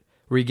to it,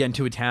 where you get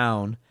into a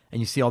town and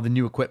you see all the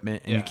new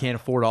equipment and you can't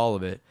afford all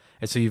of it,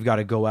 and so you've got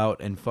to go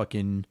out and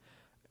fucking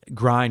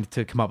grind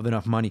to come up with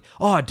enough money.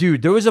 Oh,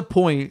 dude, there was a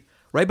point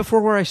right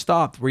before where I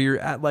stopped where you're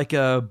at like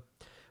a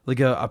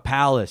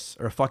palace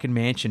or a fucking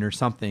mansion or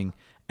something.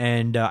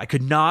 And I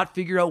could not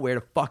figure out where to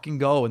fucking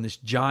go in this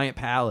giant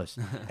palace.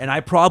 And I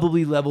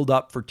probably leveled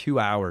up for 2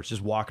 hours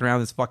just walking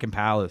around this fucking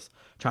palace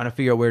trying to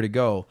figure out where to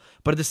go.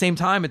 But at the same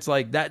time, it's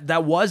like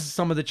that was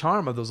some of the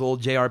charm of those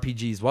old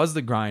JRPGs, was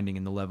the grinding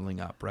and the leveling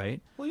up,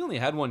 right? Well, you only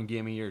had one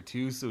game a year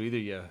too, so either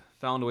you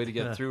found a way to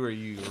get through or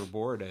you were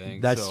bored, I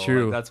think. That's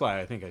true. Like, that's why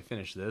I think I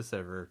finished this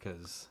ever,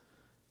 because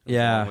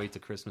Yeah. Wait to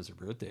Christmas or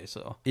birthday.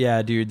 So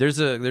Yeah, dude,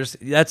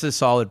 that's a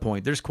solid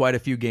point. There's quite a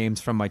few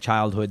games from my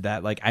childhood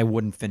that like I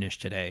wouldn't finish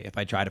today if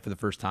I tried it for the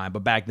first time.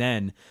 But back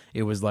then,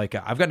 it was like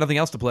I've got nothing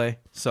else to play,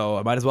 so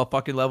I might as well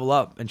fucking level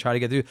up and try to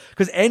get through.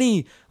 Because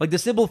the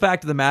simple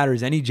fact of the matter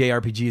is any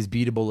JRPG is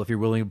beatable if you're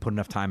willing to put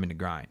enough time into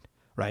grind,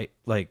 right?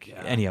 Like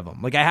any of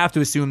them. Like I have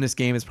to assume this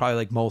game is probably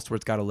like most where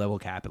it's got a level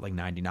cap at like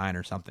 99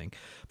 or something.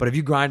 But if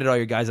you grinded all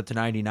your guys up to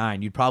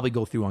 99, you'd probably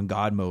go through on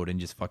God mode and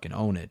just fucking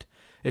own it.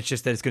 It's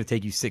just that it's going to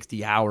take you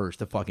 60 hours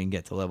to fucking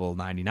get to level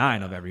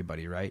 99 of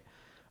everybody, right?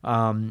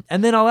 And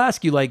then I'll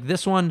ask you, like,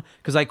 this one,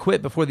 because I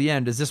quit before the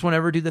end, does this one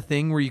ever do the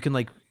thing where you can,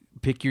 like,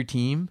 pick your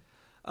team?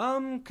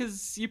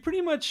 Because you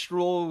pretty much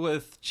roll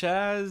with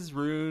Chaz,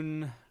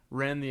 Rune,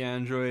 Ren the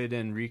android,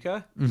 and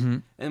Rika. Mm-hmm.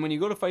 And when you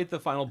go to fight the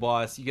final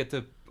boss, you get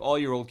to all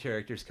your old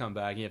characters come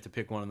back, and you have to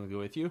pick one of them to go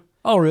with you.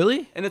 Oh,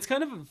 really? And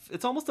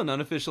it's almost an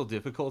unofficial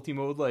difficulty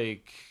mode.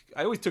 Like,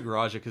 I always took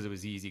Raja because it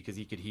was easy, because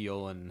he could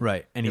heal and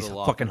right, and he's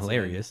fucking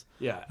hilarious.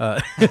 Yeah.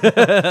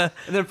 And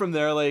then from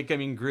there, like, I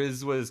mean,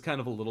 Grizz was kind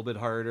of a little bit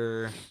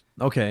harder.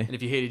 Okay. And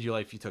if you hated your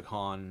life, you took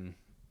Han.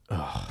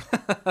 Oh,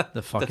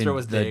 the fucking to throw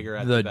his dagger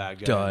at the bad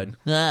guy. Dud.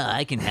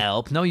 I can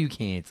help. No, you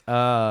can't.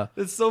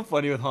 It's so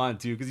funny with Han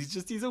too, because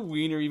he's a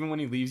wiener. Even when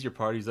he leaves your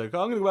party, he's like,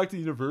 "Oh, I'm gonna go back to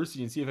the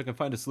university and see if I can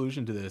find a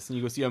solution to this." And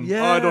you go see him.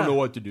 Yeah. Oh, I don't know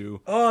what to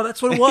do. Oh,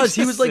 that's what it was.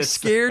 He was like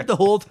scared the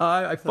whole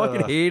time. I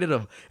fucking hated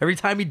him. Every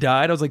time he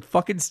died, I was like,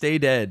 "Fucking stay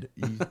dead,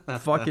 you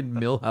fucking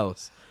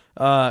Millhouse."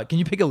 Can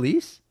you pick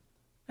Elise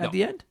at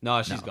the end?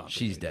 No, she's gone.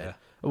 She's dead.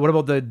 Yeah. What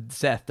about the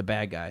Seth, the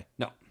bad guy?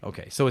 No.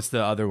 Okay, so it's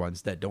the other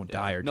ones that don't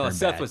die or turn bad.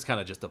 Seth was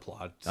kind of just a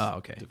plot. Oh,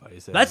 okay.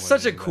 Device. That's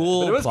such a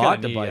cool plot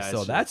device,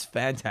 though. That's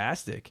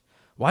fantastic.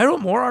 Why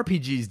don't more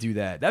RPGs do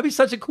that? That'd be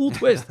such a cool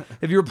twist.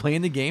 If you were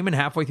playing the game and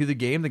halfway through the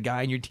game, the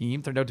guy in your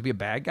team turned out to be a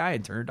bad guy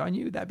and turned on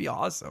you. That'd be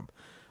awesome.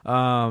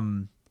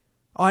 Oh,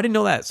 I didn't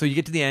know that. So you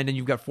get to the end and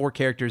you've got 4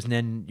 characters, and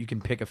then you can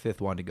pick a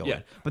 5th one to go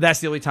in. But that's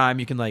the only time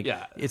you can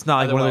it's not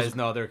like otherwise, one of those.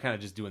 No, they're kind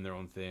of just doing their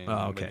own thing.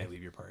 Oh, okay. When they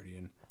leave your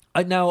party.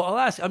 Now I'll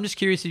ask. I'm just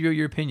curious of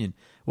your opinion.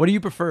 What do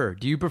you prefer?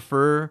 Do you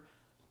prefer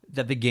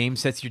that the game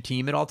sets your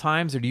team at all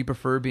times, or do you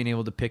prefer being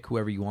able to pick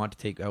whoever you want to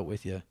take out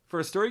with you? For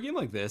a story game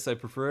like this, I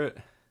prefer it.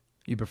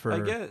 You prefer? I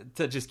get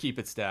to just keep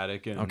it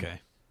static and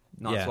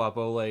not swap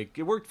out. Like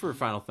it worked for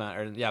Final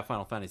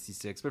Fantasy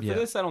 6, but for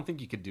this, I don't think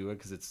you could do it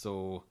because it's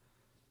so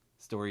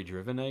story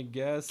driven. I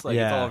guess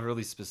it's all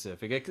really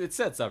specific. It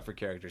sets up for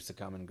characters to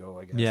come and go.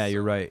 I guess. Yeah,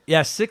 you're right.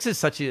 Yeah,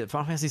 Final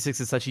Fantasy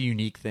 6 is such a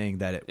unique thing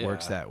that it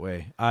works that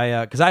way.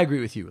 Because I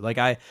agree with you.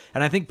 I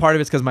think part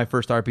of it's because my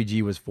first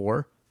RPG was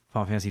 4,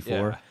 Final Fantasy 4.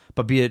 Yeah.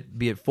 But be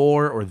it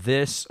 4 or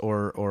this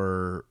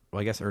or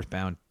well, I guess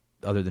Earthbound.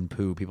 Other than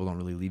Pooh, people don't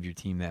really leave your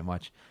team that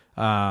much.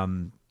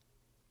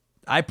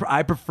 I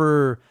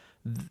prefer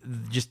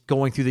just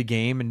going through the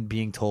game and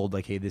being told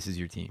like, hey, this is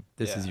your team.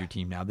 This is your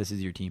team now. This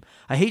is your team.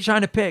 I hate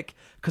trying to pick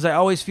because I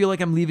always feel like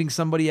I'm leaving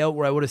somebody out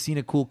where I would have seen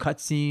a cool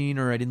cutscene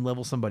or I didn't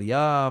level somebody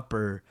up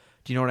or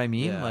do you know what I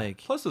mean? Yeah. Like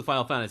plus with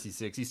Final Fantasy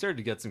 6, you started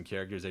to get some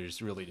characters I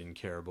just really didn't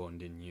care about and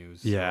didn't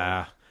use.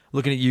 Yeah. So.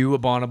 Looking at you,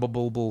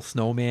 abominable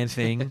snowman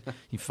thing,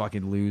 you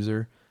fucking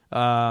loser.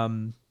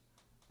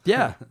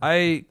 Yeah,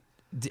 I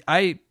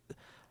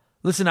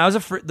listen. I was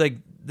afraid. Like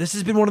this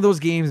has been one of those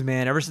games,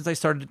 man. Ever since I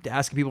started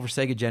asking people for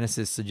Sega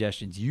Genesis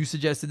suggestions, you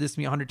suggested this to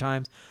me 100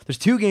 times. There's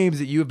 2 games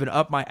that you have been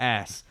up my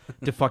ass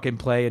to fucking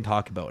play and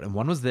talk about, and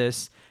one was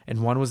this,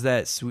 and one was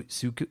that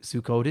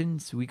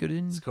Suikoden.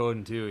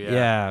 Suikoden 2, yeah.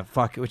 Yeah,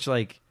 fuck. Which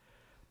like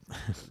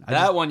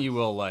that one you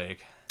will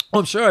like. Oh,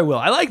 I'm sure I will.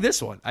 I like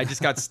this one. I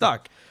just got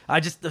stuck.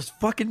 There's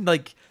fucking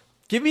like.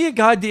 Give me a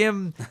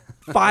goddamn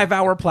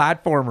 5-hour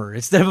platformer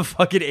instead of a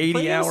fucking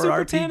 80-hour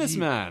Super RPG. Tennis,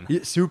 man.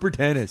 Yeah, Super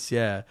Tennis,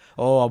 yeah.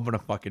 Oh, I'm gonna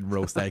fucking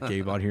roast that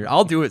game on here.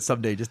 I'll do it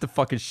someday just to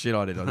fucking shit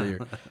on it on here.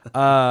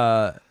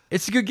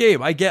 It's a good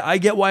game. I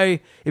get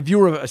why if you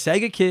were a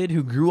Sega kid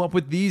who grew up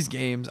with these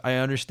games, I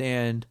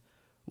understand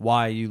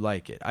why you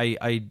like it.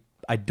 I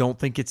don't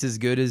think it's as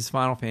good as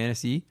Final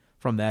Fantasy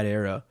from that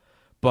era.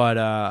 But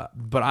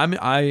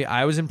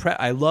I was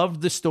impressed. I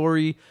loved the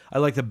story. I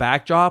like the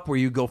backdrop where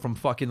you go from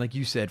fucking like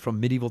you said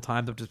from medieval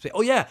times up to space.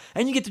 Oh yeah,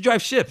 and you get to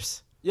drive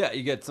ships. Yeah,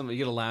 you get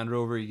a Land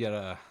Rover.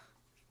 I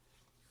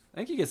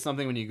think you get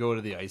something when you go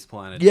to the ice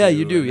planet. Yeah,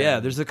 you do. Yeah,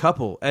 there's a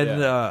couple,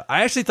 and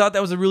I actually thought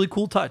that was a really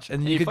cool touch.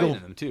 And you could go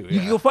in them too. Yeah. You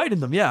could go fight in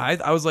them. Yeah,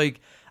 I was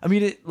like, I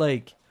mean, it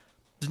like.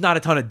 There's not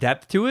a ton of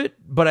depth to it,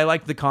 but I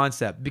like the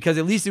concept because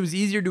at least it was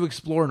easier to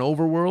explore an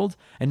overworld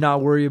and not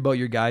worry about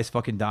your guys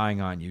fucking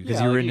dying on you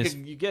because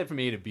you get from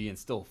A to B and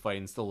still fight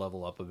and still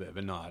level up a bit,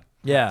 but not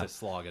have to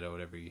slog it out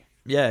every.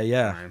 Yeah.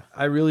 time.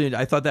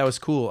 I thought that was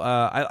cool.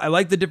 I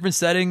like the different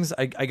settings.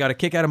 I got a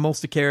kick out of most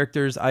of the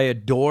characters. I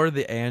adore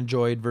the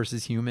android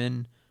versus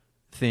human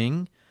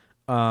thing.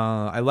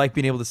 I like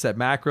being able to set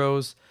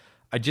macros.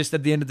 I just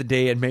at the end of the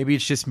day, and maybe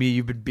it's just me.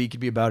 You've been beaking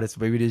me about it, so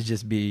maybe it is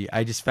just me.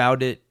 I just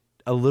found it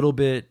a little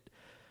bit,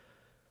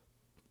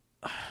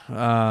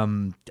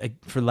 for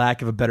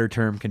lack of a better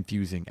term,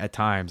 confusing at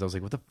times. I was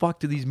like, what the fuck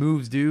do these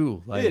moves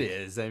do? Like, it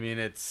is. I mean,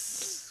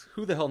 it's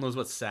who the hell knows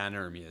what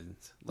Sanarm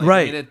is? Like,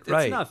 Right, I mean, it's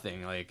right.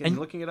 nothing. Like, and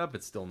looking it up,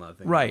 it's still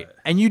nothing. Right. But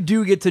And you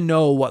do get to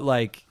know what,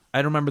 like,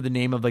 I don't remember the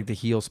name of, like, the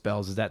heal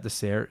spells. Is that the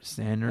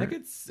Saner? I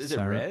think is it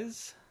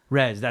Rez?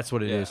 Res, that's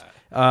what it is.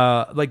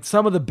 Like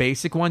some of the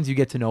basic ones, you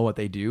get to know what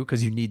they do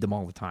because you need them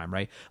all the time,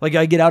 right? Like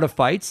I get out of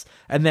fights,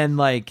 and then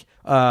like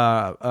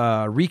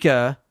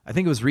Rika, I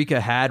think it was Rika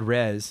had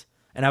Res,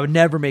 and I would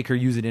never make her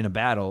use it in a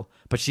battle,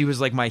 but she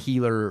was like my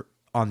healer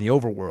on the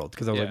overworld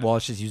because I was like, well,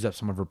 let's just use up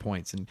some of her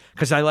points, and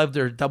because I loved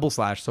her double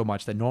slash so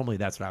much that normally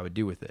that's what I would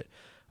do with it.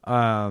 So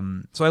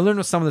I learned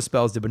what some of the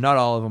spells did, but not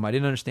all of them. I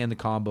didn't understand the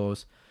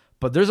combos,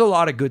 but there's a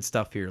lot of good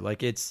stuff here.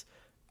 Like it's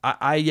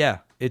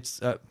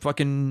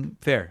fucking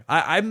fair.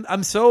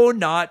 I'm so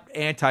not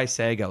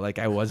anti-Sega like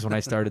I was when I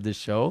started this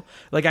show.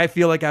 Like I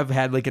feel like I've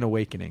had like an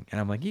awakening, and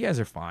I'm like, you guys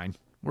are fine.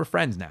 We're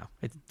friends now.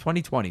 It's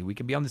 2020. We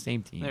can be on the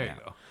same team. There now. you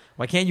go.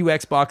 Why can't you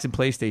Xbox and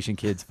PlayStation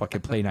kids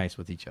fucking play nice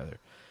with each other?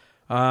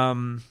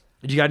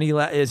 You got any?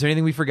 Is there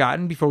anything we've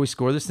forgotten before we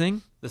score this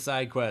thing? The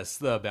side quests,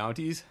 the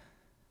bounties.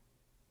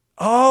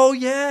 Oh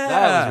yeah,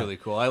 That was really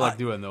cool. I like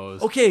doing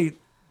those. Okay,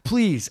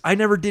 please. I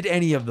never did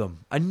any of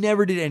them.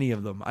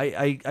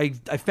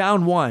 I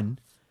found one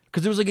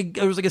because there was like a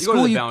go to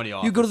school. the bounty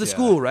You go to the office,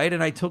 school, right?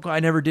 And I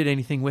never did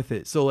anything with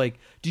it. So like,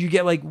 do you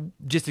get like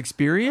just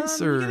experience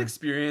or? You get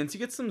experience. You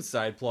get some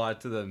side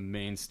plot to the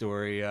main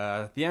story.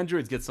 The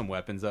androids get some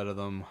weapons out of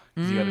them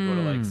because you got to go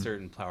to like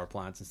certain power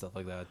plants and stuff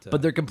like that.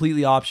 But they're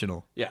completely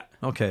optional. Yeah.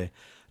 Okay.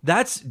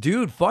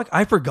 Dude, fuck,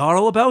 I forgot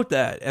all about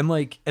that.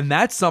 And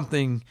that's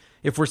something,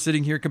 if we're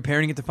sitting here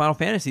comparing it to Final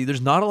Fantasy,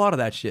 there's not a lot of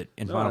that shit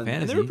in Final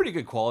Fantasy. And they were pretty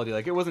good quality.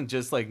 Like, it wasn't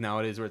just like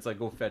nowadays where it's like,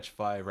 go fetch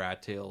 5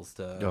 rat tails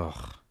to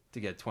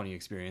get 20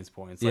 experience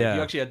points. Like,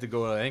 you actually had to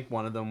go, I think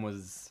one of them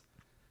was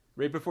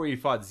right before you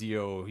fought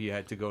Zio, you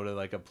had to go to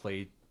like a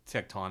plate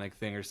tectonic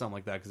thing or something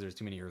like that because there's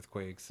too many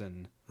earthquakes,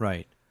 and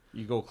right.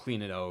 You go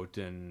clean it out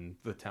and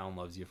the town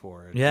loves you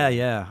for it. Yeah, and,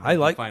 yeah.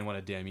 I find one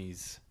of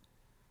Demi's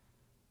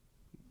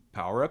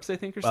power-ups, I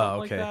think, or something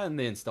like that, and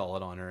they install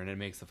it on her, and it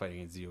makes the fight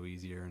against Zio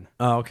easier. And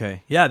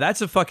okay. Yeah,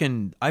 that's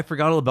I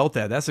forgot all about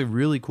that. That's a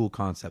really cool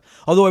concept.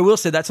 Although I will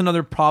say that's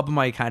another problem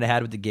I kind of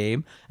had with the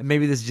game, and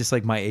maybe this is just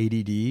like my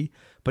ADD,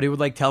 but it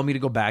would like tell me to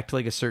go back to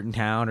like a certain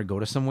town or go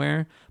to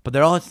somewhere, but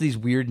they're all these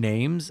weird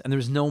names, and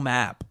there's no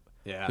map.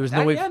 Yeah, there was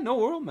no way. Yeah, no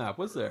world map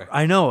was there.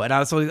 I know, and I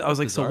was like,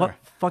 bizarre. so what?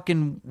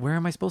 Fucking, where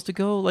am I supposed to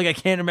go? Like, I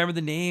can't remember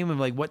the name of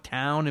like what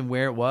town and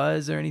where it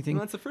was or anything.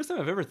 Well, that's the first time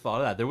I've ever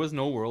thought of that. There was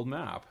no world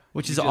map,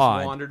 which is just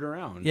odd. Wandered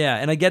around. Yeah,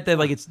 and I get that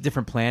like it's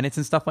different planets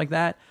and stuff like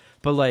that,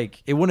 but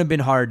like it wouldn't have been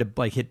hard to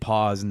like hit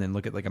pause and then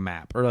look at like a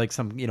map or like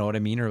some, you know what I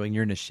mean, or like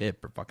you're in a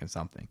ship or fucking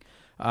something.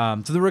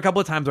 So there were a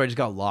couple of times where I just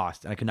got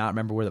lost and I could not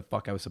remember where the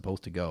fuck I was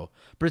supposed to go,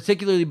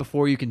 particularly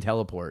before you can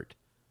teleport.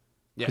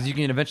 Because you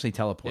can eventually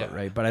teleport,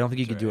 right? But I don't think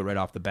you can do it right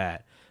off the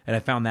bat. And I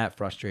found that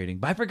frustrating.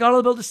 But I forgot all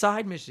about the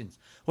side missions.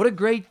 What a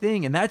great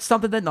thing. And that's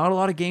something that not a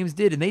lot of games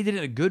did. And they did it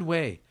in a good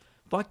way.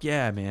 Fuck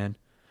yeah, man.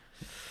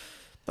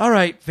 All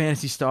right,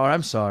 Phantasy Star,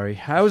 I'm sorry.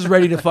 I was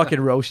ready to fucking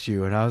roast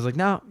you. And I was like,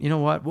 no, you know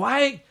what?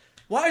 Why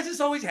does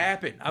this always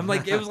happen? I'm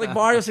like, it was like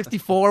Mario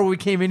 64 when we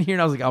came in here.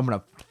 And I was like, I'm going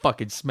to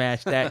fucking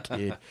smash that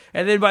kid.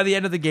 And then by the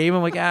end of the game,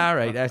 I'm like, all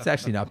right, that's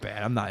actually not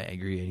bad. I'm not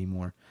angry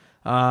anymore.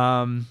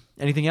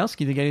 Anything else?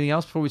 Can you think of anything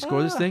else before we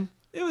score this thing?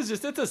 It's a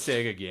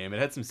Sega game. It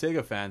had some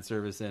Sega fan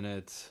service in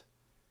it.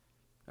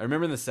 I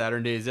remember in the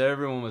Saturn days,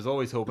 everyone was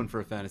always hoping for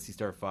a Phantasy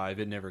Star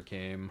 5. It never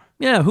came.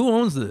 Yeah, who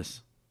owns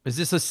this? Is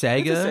this a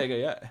Sega? It's a Sega,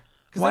 yeah.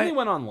 Because then they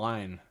went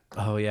online.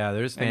 Oh yeah,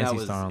 there's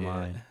Phantasy Star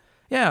Online.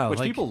 Yeah,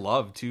 which people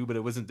loved too, but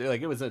it wasn't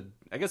like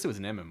I guess it was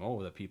an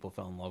MMO that people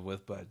fell in love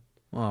with, but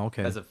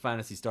as a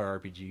Phantasy Star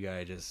RPG guy,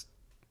 I just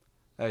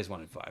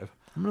wanted 5.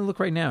 I'm gonna look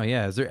right now.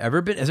 Yeah, has there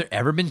ever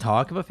been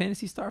talk of a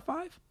Phantasy Star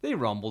 5? They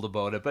rumbled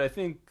about it, but I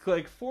think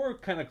like 4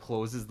 kind of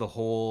closes the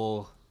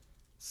whole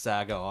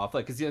saga off.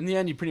 Like, because in the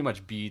end, you pretty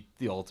much beat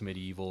the ultimate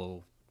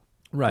evil,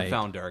 right? The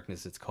Found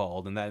Darkness, it's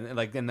called, and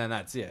then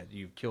that's it.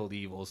 You've killed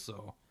evil,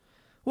 so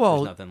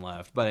there's nothing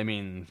left. But I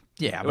mean,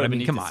 yeah, but I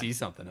mean, come on, see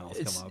something else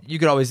come up. You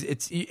could always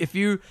if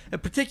you,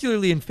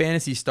 particularly in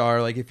Phantasy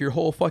Star, like if your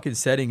whole fucking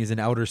setting is in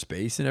outer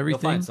space and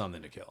everything, you'll find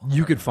something to kill.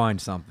 You could find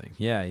something.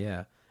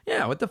 Yeah.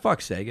 Yeah, what the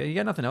fuck, Sega? You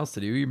got nothing else to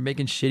do. You're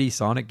making shitty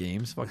Sonic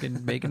games.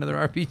 Fucking make another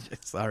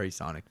RPG. Sorry,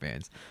 Sonic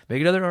fans.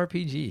 Make another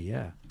RPG,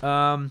 yeah.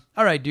 All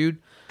right, dude.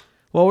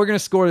 Well, we're going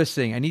to score this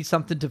thing. I need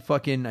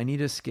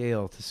a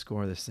scale to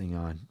score this thing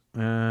on.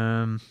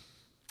 I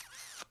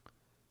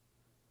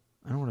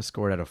don't want to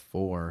score it out of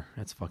 4.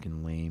 That's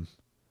fucking lame.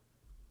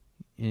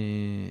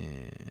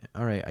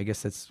 All right, I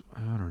guess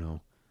I don't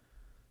know.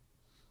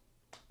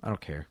 I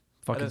don't care.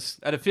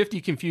 Out of 50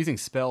 confusing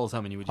spells,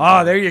 how many would you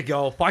give? There you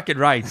go. Fucking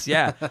right.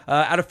 Yeah.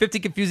 Out of 50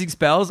 confusing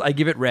spells, I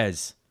give it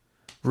Res.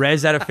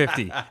 Res out of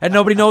 50. And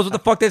nobody knows what the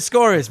fuck that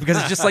score is because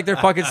it's just like their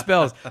fucking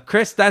spells.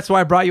 Chris, that's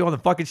why I brought you on the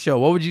fucking show.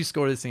 What would you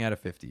score this thing out of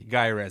 50?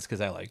 Guy res,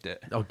 because I liked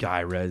it. Oh, Guy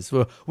res.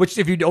 Which,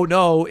 if you don't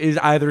know, is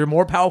either a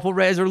more powerful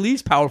res or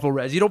least powerful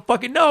res. You don't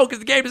fucking know because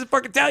the game doesn't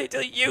fucking tell you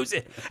until you use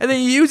it. And then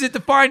you use it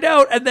to find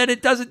out, and then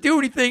it doesn't do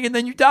anything, and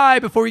then you die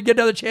before you get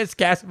another chance to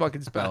cast a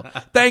fucking spell.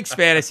 Thanks,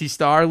 Phantasy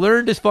Star.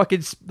 Learn this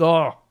fucking...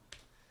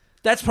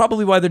 That's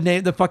probably why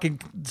the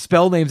fucking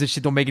spell names and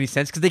shit don't make any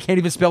sense, because they can't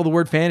even spell the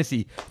word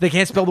fantasy. They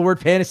can't spell the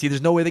word fantasy.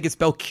 There's no way they can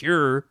spell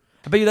cure.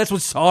 I bet you that's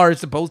what SAR is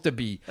supposed to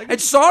be.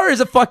 And SAR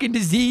is a fucking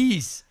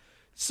disease.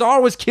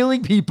 SAR was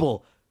killing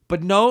people.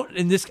 But no,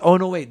 in this... Oh,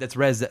 no, wait. That's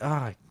Res.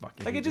 I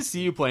can just see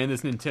you playing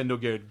this Nintendo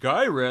game.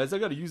 Guy res, I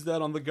gotta use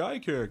that on the Guy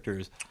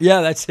characters. Yeah,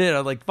 that's it.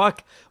 I'm like,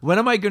 fuck. When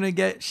am I going to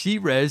get She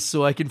Res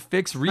so I can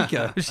fix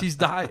Rika? She's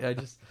died. I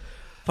just...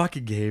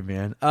 Fucking game,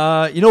 man.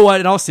 You know what?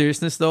 In all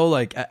seriousness, though,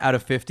 like out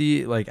of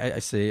 50, like I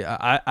say,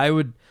 I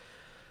would,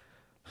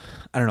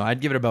 I don't know. I'd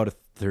give it about a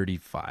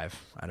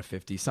 35 out of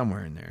 50,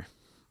 somewhere in there.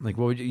 Like,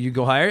 what would you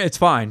go higher? It's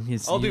fine.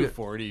 I'll do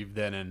 40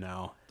 then and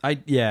now. I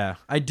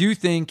do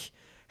think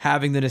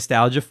having the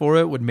nostalgia for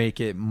it would make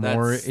it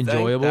more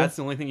enjoyable. That's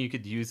the only thing you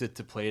could use it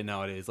to play it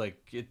nowadays.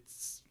 Like,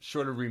 it's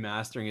short of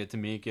remastering it to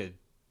make it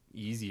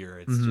easier.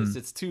 It's just,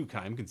 it's too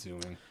time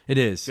consuming. It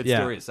is. Good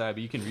story aside,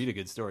 but you can read a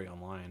good story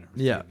online or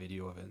see a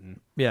video of it.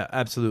 Yeah,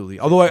 absolutely.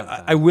 Although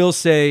I will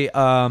say,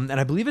 and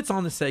I believe it's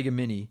on the Sega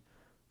Mini.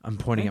 I'm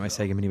pointing at my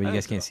Sega Mini, but you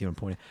guys can't see what I'm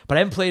pointing. But I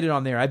haven't played it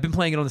on there. I've been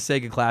playing it on the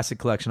Sega Classic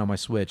Collection on my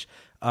Switch.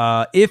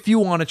 If you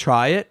want to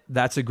try it,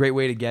 that's a great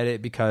way to get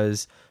it,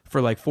 because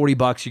for like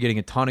 $40, you're getting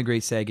a ton of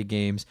great Sega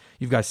games.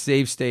 You've got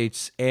save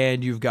states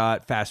and you've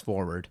got fast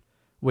forward,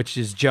 which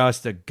is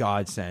just a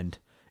godsend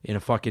in a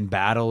fucking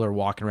battle or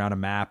walking around a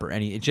map or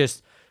any. It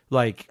just,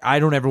 like, I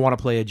don't ever want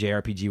to play a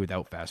JRPG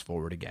without fast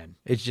forward again.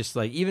 It's just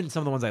like, even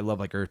some of the ones I love,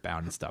 like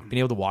Earthbound and stuff, being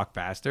able to walk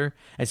faster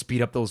and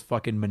speed up those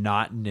fucking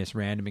monotonous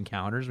random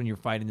encounters when you're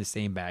fighting the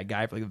same bad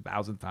guy for like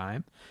 1,000th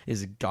time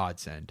is a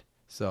godsend.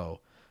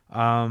 So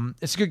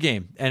it's a good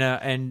game,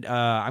 and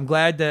I'm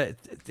glad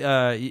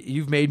that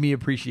you've made me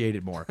appreciate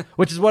it more,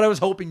 which is what I was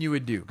hoping you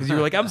would do, because you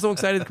were like, I'm so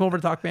excited to come over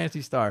to talk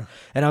Phantasy Star,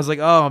 and I was like,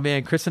 oh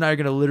man, Chris and I are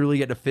gonna literally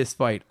get in a fist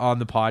fight on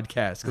the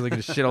podcast because I'm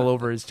gonna shit all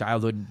over his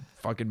childhood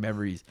fucking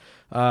memories.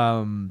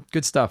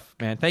 Good stuff,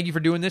 man. Thank you for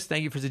doing this.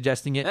 Thank you for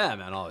suggesting it. Yeah,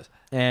 man, always.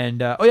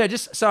 And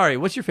sorry,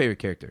 what's your favorite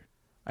character?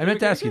 I meant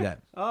to ask you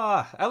that.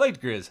 I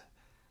liked Grizz.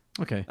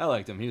 Okay, I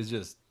liked him. He was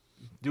just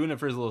doing it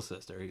for his little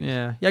sister.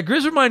 Yeah.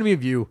 Grizz reminded me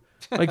of you.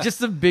 Like,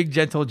 just a big,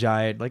 gentle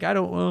giant. Like, I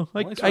don't know.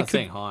 Like, I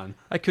could. Han.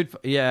 I could.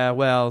 Yeah,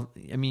 well,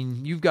 I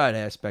mean, you've got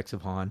aspects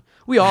of Han.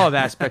 We all have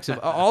aspects of.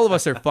 All of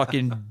us are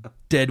fucking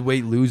dead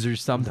weight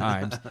losers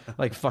sometimes.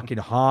 Like fucking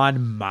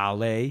Han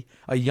Male,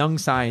 a young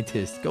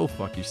scientist. Go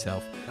fuck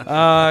yourself.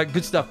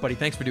 Good stuff, buddy.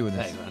 Thanks for doing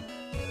this. Thanks, man.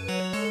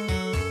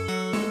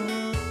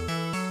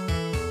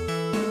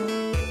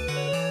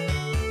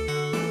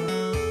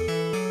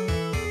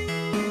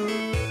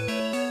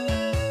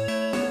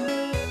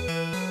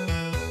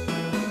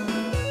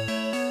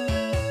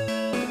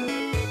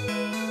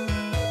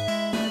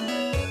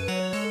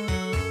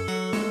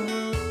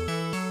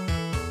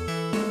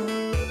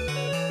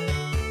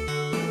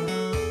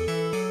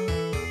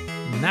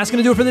 And that's going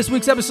to do it for this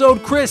week's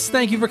episode. Chris,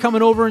 thank you for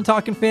coming over and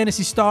talking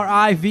Phantasy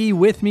Star IV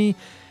with me.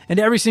 And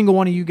every single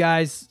one of you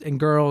guys and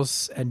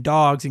girls and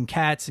dogs and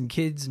cats and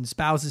kids and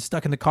spouses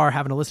stuck in the car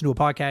having to listen to a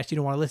podcast you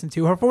don't want to listen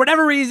to, or for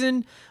whatever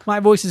reason, my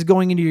voice is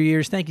going into your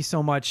ears. Thank you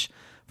so much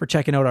for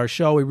checking out our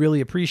show. We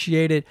really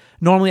appreciate it.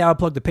 Normally I would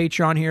plug the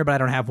Patreon here, but I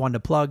don't have one to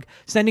plug.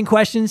 Sending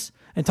questions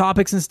and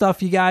topics and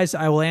stuff, you guys,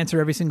 I will answer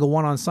every single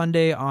one on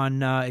Sunday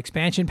on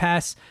Expansion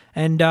Pass.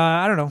 And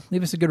I don't know,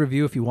 leave us a good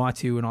review if you want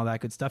to and all that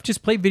good stuff.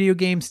 Just play video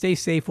games, stay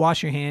safe,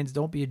 wash your hands,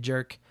 don't be a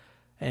jerk.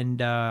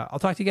 And I'll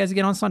talk to you guys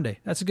again on Sunday.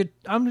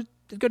 I'm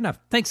good enough.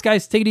 Thanks,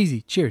 guys. Take it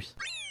easy. Cheers.